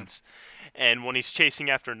everywhere at yeah, once. And when he's chasing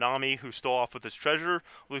after Nami, who stole off with his treasure,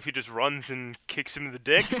 Luffy just runs and kicks him in the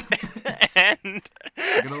dick, and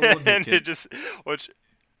good old dick and it kick. just which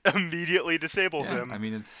immediately disables Yeah, him. I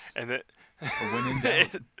mean it's And it, a when in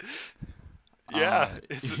doubt. yeah, Yeah,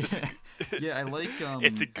 yeah. it's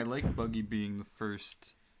a I like Buggy being the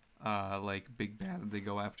first like big bad that they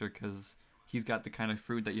go after because he's got the kind of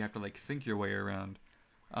fruit that you have to like think your way around.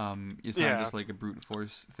 It's not yeah, just like a brute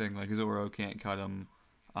force thing. Like Zoro can't cut him.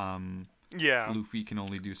 Um, yeah, Luffy can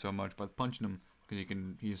only do so much by punching him because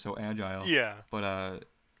he's so agile. yeah, But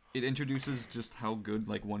it introduces just how good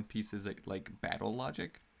like One Piece is like battle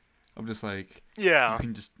logic of just like you yeah,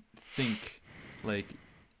 can just think like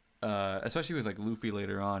especially with like Luffy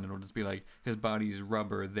later on, it'll just be like his body's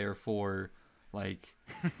rubber, therefore, like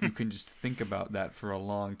you can just think about that for a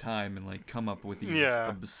long time and like come up with these yeah,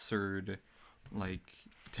 absurd like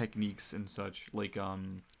techniques and such. Like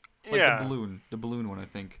yeah. the balloon one, I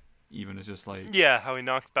think even is just like Yeah, how he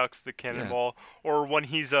knocks back the yeah, cannonball, or when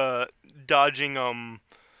he's dodging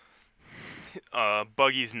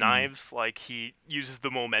Buggy's mm, knives, like he uses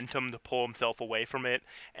the momentum to pull himself away from it,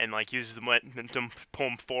 and like uses the momentum to pull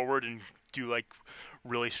him forward and do like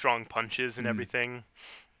really strong punches and mm, everything,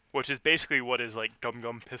 which is basically what his like Gum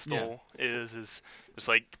Gum yeah. pistol is just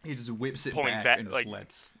like He just whips it pulling back back and just like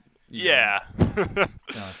lets yeah.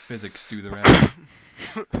 physics do the rest.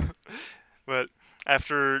 But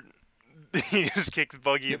after he just kicks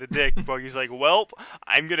Buggy in Yep. the dick, Buggy's like, "Well,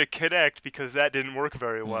 I'm gonna connect because that didn't work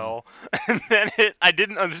very Yeah. well." And then I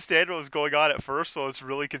didn't understand what was going on at first, so I was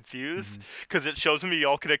really confused Hmm. because it shows him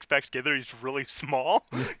all connects back together. He's really small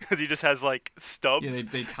Yeah. because he just has like Yeah. stubs.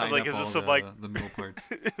 They I was tied like, up "Is this all some like?" the middle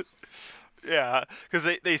parts. Yeah,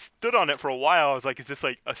 because they stood on it for a while. I was like, "Is this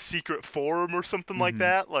like a secret forum or something like Hmm.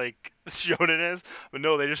 that?" Like Shonen is, but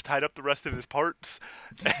no, they just tied up the rest of his parts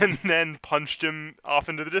and then punched him off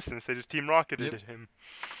into the distance. They just team rocketed Yep. at him.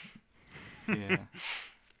 Yeah.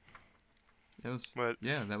 That was But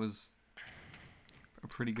yeah. That was a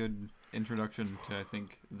pretty good introduction to I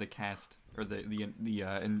think the cast or the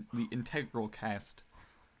integral cast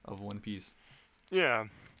of One Piece. yeah,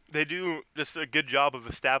 they do just a good job of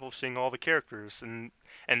establishing all the characters and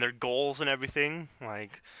their goals and everything.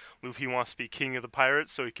 Like Luffy wants to be king of the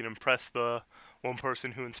pirates so he can impress the one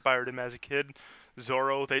person who inspired him as a kid.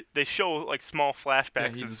 Zoro, they show like small Yeah,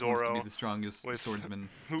 flashbacks he of just wants to be Zoro the strongest with swordsman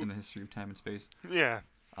who in the history of time and space. yeah.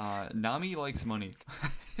 Nami likes money.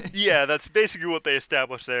 Yeah, that's basically what they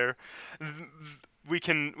established there. We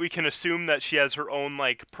can assume that she has her own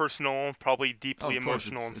like personal, probably Oh, deeply of course,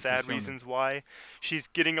 emotional and it's a sad shonen. reasons why she's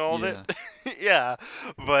getting all of it. Yeah, Yeah,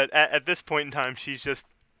 but at this point in time, she's just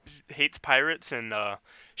hates pirates and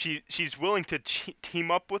she's willing to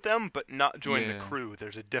team up with them, but not join the yeah, crew.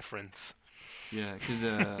 There's a difference. yeah. Because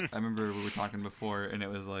I remember we were talking before, and it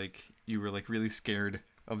was like you were like really scared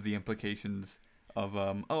of the implications of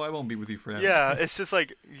oh, I won't be with you forever. Yeah, it's just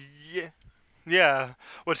like yeah. Yeah,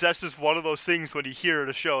 which that's just one of those things when you hear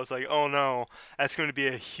the show, it's like, oh no, that's going to be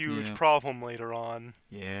a huge Yeah, problem later on.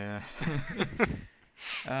 yeah.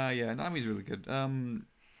 Yeah. Nami's really good.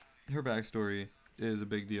 Her backstory is a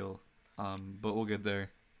big deal. But we'll get there.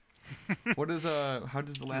 What is How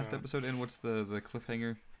does the last Yeah. episode end? What's the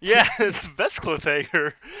cliffhanger? Yeah, it's the best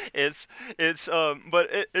cliffhanger. But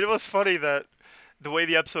it was funny that the way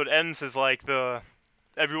the episode ends is like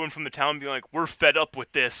everyone from the town being like, "We're fed up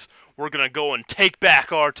with this. We're gonna go and take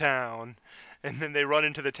back our town." And then they run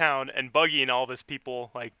into the town, and Buggy and all of his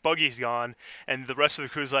people, like Buggy's gone, and the rest of the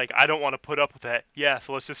crew's like, "I don't want to put up with that. Yeah,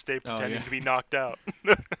 so let's just stay Oh pretending yeah. to be knocked out."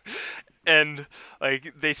 And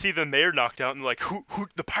like they see the mayor knocked out, and they're like, "Who?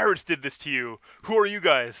 The pirates did this to you? Who are you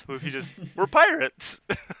guys?" Luffy just, "We're pirates."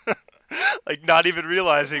 Like not even We're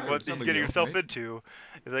realizing what pirates. No he's big getting deal, himself right? into.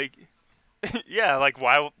 Like, yeah, like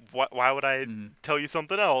why would I Mm. tell you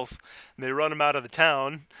something else? And they run him out of the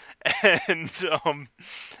town, and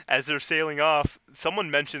as they're sailing off,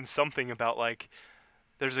 someone mentions something about like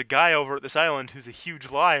there's a guy over at this island who's a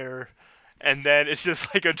huge liar, and then it's just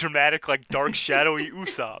like a dramatic like dark shadowy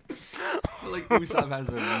Usopp. But like Usopp has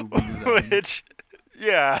a movie design. Which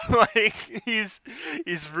yeah, like he's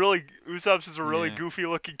really Usopp's just a really Yeah. goofy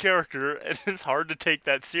looking character, and it's hard to take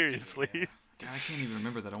that seriously. Yeah. God, I can't even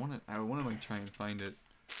remember that. I wanna like try and find it.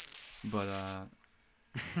 But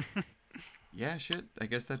yeah, shit. I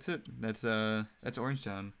guess that's it. That's Orange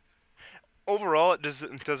Town. Overall, it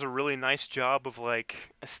does a really nice job of like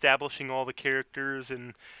establishing all the characters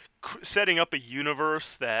and setting up a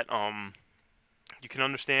universe that you can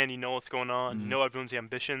understand. You know what's going on. You Mm. know everyone's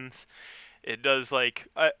ambitions. It does like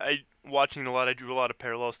I watching a lot. I drew a lot of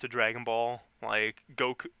parallels to Dragon Ball. Like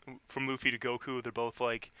Goku, from Luffy to Goku, they're both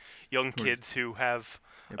like young Who are kids who have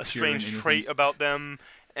yeah, a pure and strange trait innocent. about them,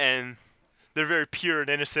 and they're very pure and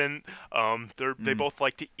innocent. They Mm. both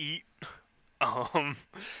like to eat. Um,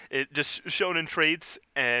 it just shown in traits,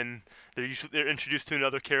 and they're introduced to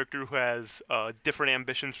another character who has different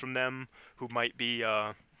ambitions from them. Who might be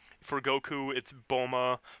for Goku, it's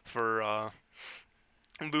Bulma. For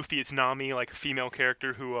Luffy, it's Nami, like a female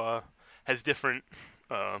character who has different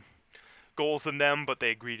uh, goals than them, but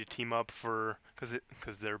they agree to team up for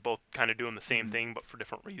because they're both kind of doing the same Mm. thing, but for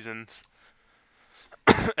different reasons.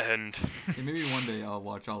 And Yeah, maybe one day I'll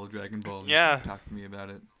watch all of Dragon Ball and you yeah, can talk to me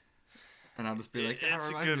about it. And I'll just be like, it's a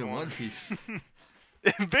remind good me of one. One Piece.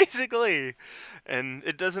 Basically, and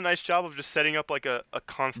it does a nice job of just setting up like a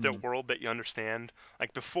constant Mm. world that you understand.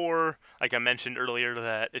 Like before, like I mentioned earlier,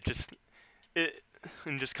 that it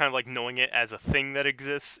and just kind of like knowing it as a thing that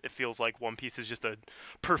exists, it feels like One Piece is just a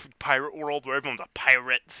perfect pirate world where everyone's a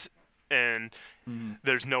pirate and Mm.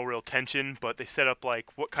 there's no real tension. But they set up like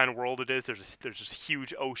what kind of world it is. There's just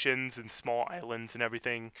huge oceans and small islands and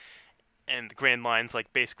everything, and the Grand Line's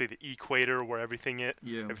like basically the equator where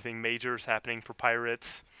Yeah. everything major is happening for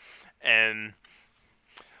pirates. And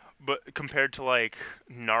but compared to like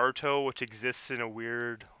Naruto, which exists in a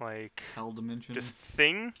weird like Hell Dimension. just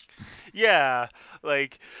thing, yeah,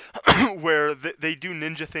 like where they do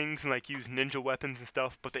ninja things and like use ninja weapons and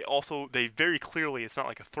stuff, but they very clearly, it's not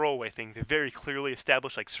like a throwaway thing. They very clearly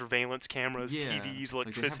establish like surveillance cameras, Yeah. TVs, Like they have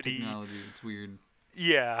electricity. technology. It's weird.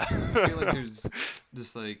 Yeah. I feel like there's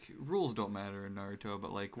just like rules don't matter in Naruto,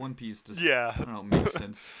 but like One Piece just Yeah. I don't know makes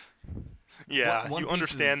sense. Yeah, One you Piece's,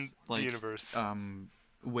 understand the like, universe.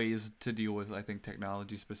 Ways to deal with I think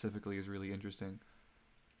technology specifically is really interesting.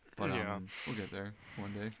 But Yeah. we'll get there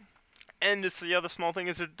one day. And it's the other small thing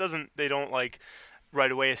is they don't like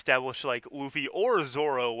right away establish like Luffy or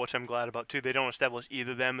Zoro, which I'm glad about too. They don't establish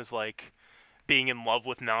either of them as like being in love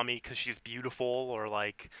with Nami because she's beautiful, or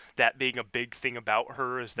like that being a big thing about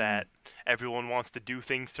her is Mm. that everyone wants to do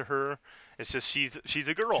things to her. It's just she's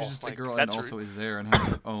a girl. She's just a Like girl and that's her. also is there and has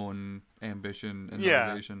her own ambition and Yeah.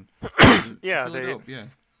 motivation. It's Yeah, really dope, yeah.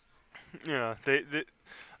 yeah, they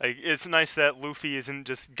Like it's nice that Luffy isn't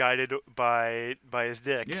just guided by his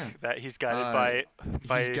dick. Yeah. That he's guided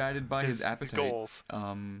He's guided by his his appetite. goals.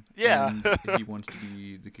 Yeah. Yeah. And he wants to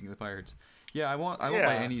be the king of the pirates. Yeah, I won't by Yeah.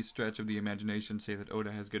 any stretch of the imagination say that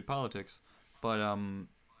Oda has good politics, but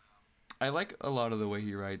I like a lot of the way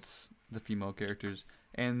he writes the female characters,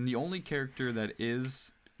 and the only character that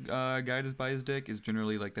is guided by his dick is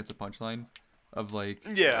generally like that's a punchline of like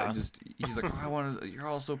Yeah. just he's like, oh, you're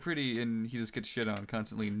all so pretty, and he just gets shit on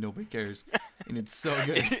constantly and nobody cares, and it's so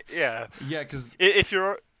good. Yeah. Yeah, because If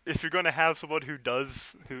you're gonna have someone who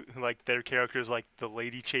like their character is like the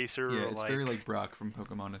lady chaser yeah, or it's like very like Brock from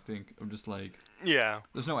Pokemon. I think I'm just like yeah,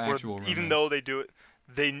 there's no where actual romance. even though they do it,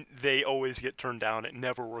 they always get turned down. It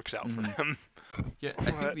never works out Mhm. for them. Yeah, I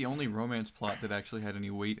think What? the only romance plot that actually had any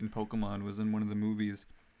weight in Pokemon was in one of the movies,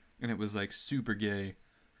 and it was like super gay.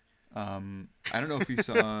 I don't know if you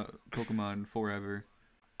saw Pokemon Forever.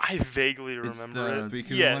 I vaguely It's remember the it.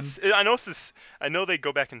 Riku Yes, I know it's this. I know they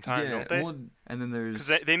go back in time, yeah, don't they? well, and then there's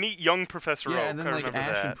Because they meet young Professor yeah, Oak. and then I like remember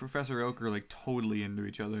Ash that. and Professor Oak are like totally into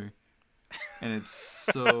each other, and it's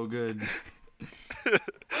so good.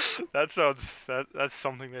 That's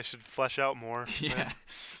something they should flesh out more. Yeah,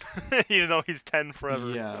 Even though he's 10 forever.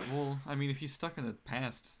 yeah. Well, I mean, if he's stuck in the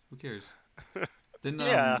past, who cares? Then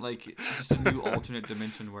Yeah. like just a new alternate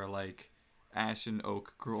dimension where like Ash and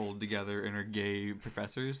Oak grow old together and are gay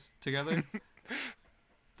professors together.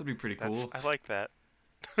 That'd be pretty cool. I like that.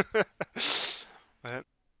 But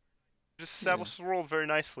just establishes the world very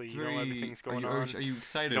nicely. It's You know, everything's going on. Are you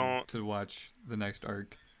excited don't- to watch the next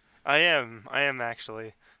arc? I am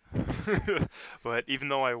actually. But even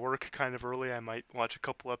though I work kind of early, I might watch a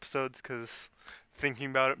couple episodes because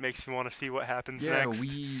thinking about it makes me want to see what happens Yeah, next.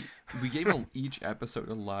 we gave each episode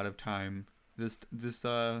a lot of time. This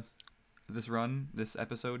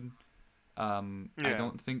episode. I Yeah.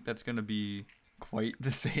 don't think that's gonna be quite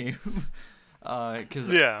the same. Cause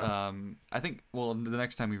Yeah. I think the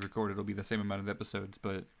next time we record it'll be the same amount of episodes,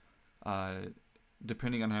 but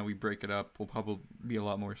depending on how we break it up, we'll probably be a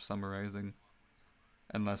lot more summarizing.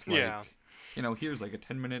 Unless like Yeah. here's like a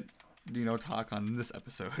 10-minute talk on this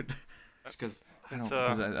episode. Just because I don't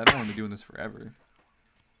want to be doing this forever.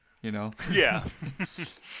 Yeah.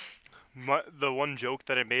 The one joke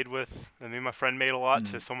that I made me and my friend made a lot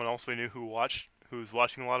to someone else we knew who was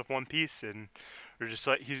watching a lot of One Piece, and we're just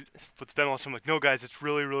like, he would spend a lot of time like, no guys, it's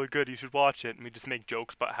really, really good, you should watch it, and we just make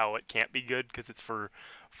jokes about how it can't be good because it's for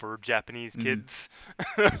Japanese kids.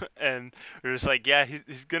 And we're just like, yeah,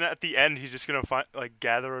 he's gonna, at the end, he's just gonna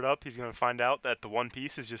gather it up, he's gonna find out that the One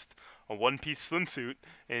Piece is just a one-piece swimsuit,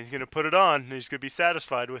 and he's gonna put it on, and he's gonna be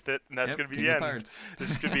satisfied with it, and that's gonna be King the of the end. Pirates.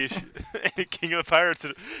 This is gonna be King of the Pirates.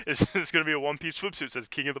 It's gonna be a one-piece swimsuit that says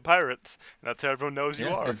King of the Pirates, and that's how everyone knows you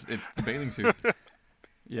are. It's the bathing suit.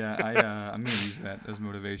 Yeah, I'm gonna use that as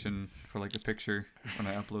motivation for like the picture when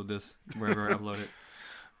I upload this wherever I upload it.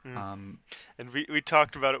 And we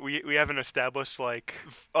talked about it. We haven't established like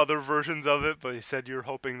other versions of it, but you said you're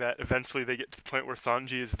hoping that eventually they get to the point where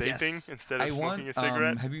Sanji is vaping Yes. instead of smoking a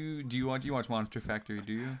cigarette. Do you watch Monster Factory?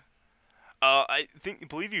 Do you? I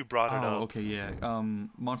believe you brought it Oh, up. okay, yeah.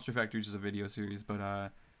 Monster Factory is a video series,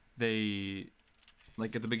 but they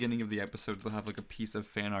like at the beginning of the episodes they'll have like a piece of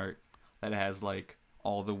fan art that has like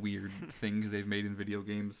all the weird things they've made in video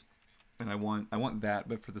games, and I want that,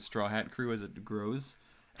 but for the Straw Hat Crew as it grows,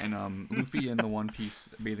 and Luffy in the One Piece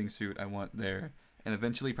bathing suit I want there, and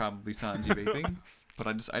eventually probably Sanji vaping, but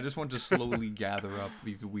I just want to slowly gather up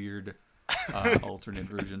these weird alternate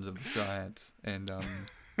versions of the Straw Hats and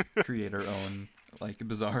create our own like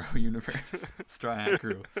Bizarro universe Straw Hat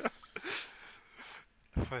Crew.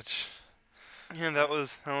 Which, yeah, that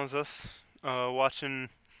was us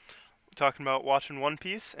talking about watching One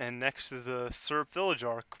Piece, and next is the Syrup Village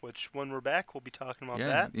arc, which when we're back we'll be talking about Yeah,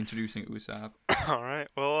 that. introducing Usopp. All right.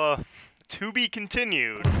 Well, to be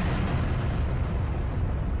continued.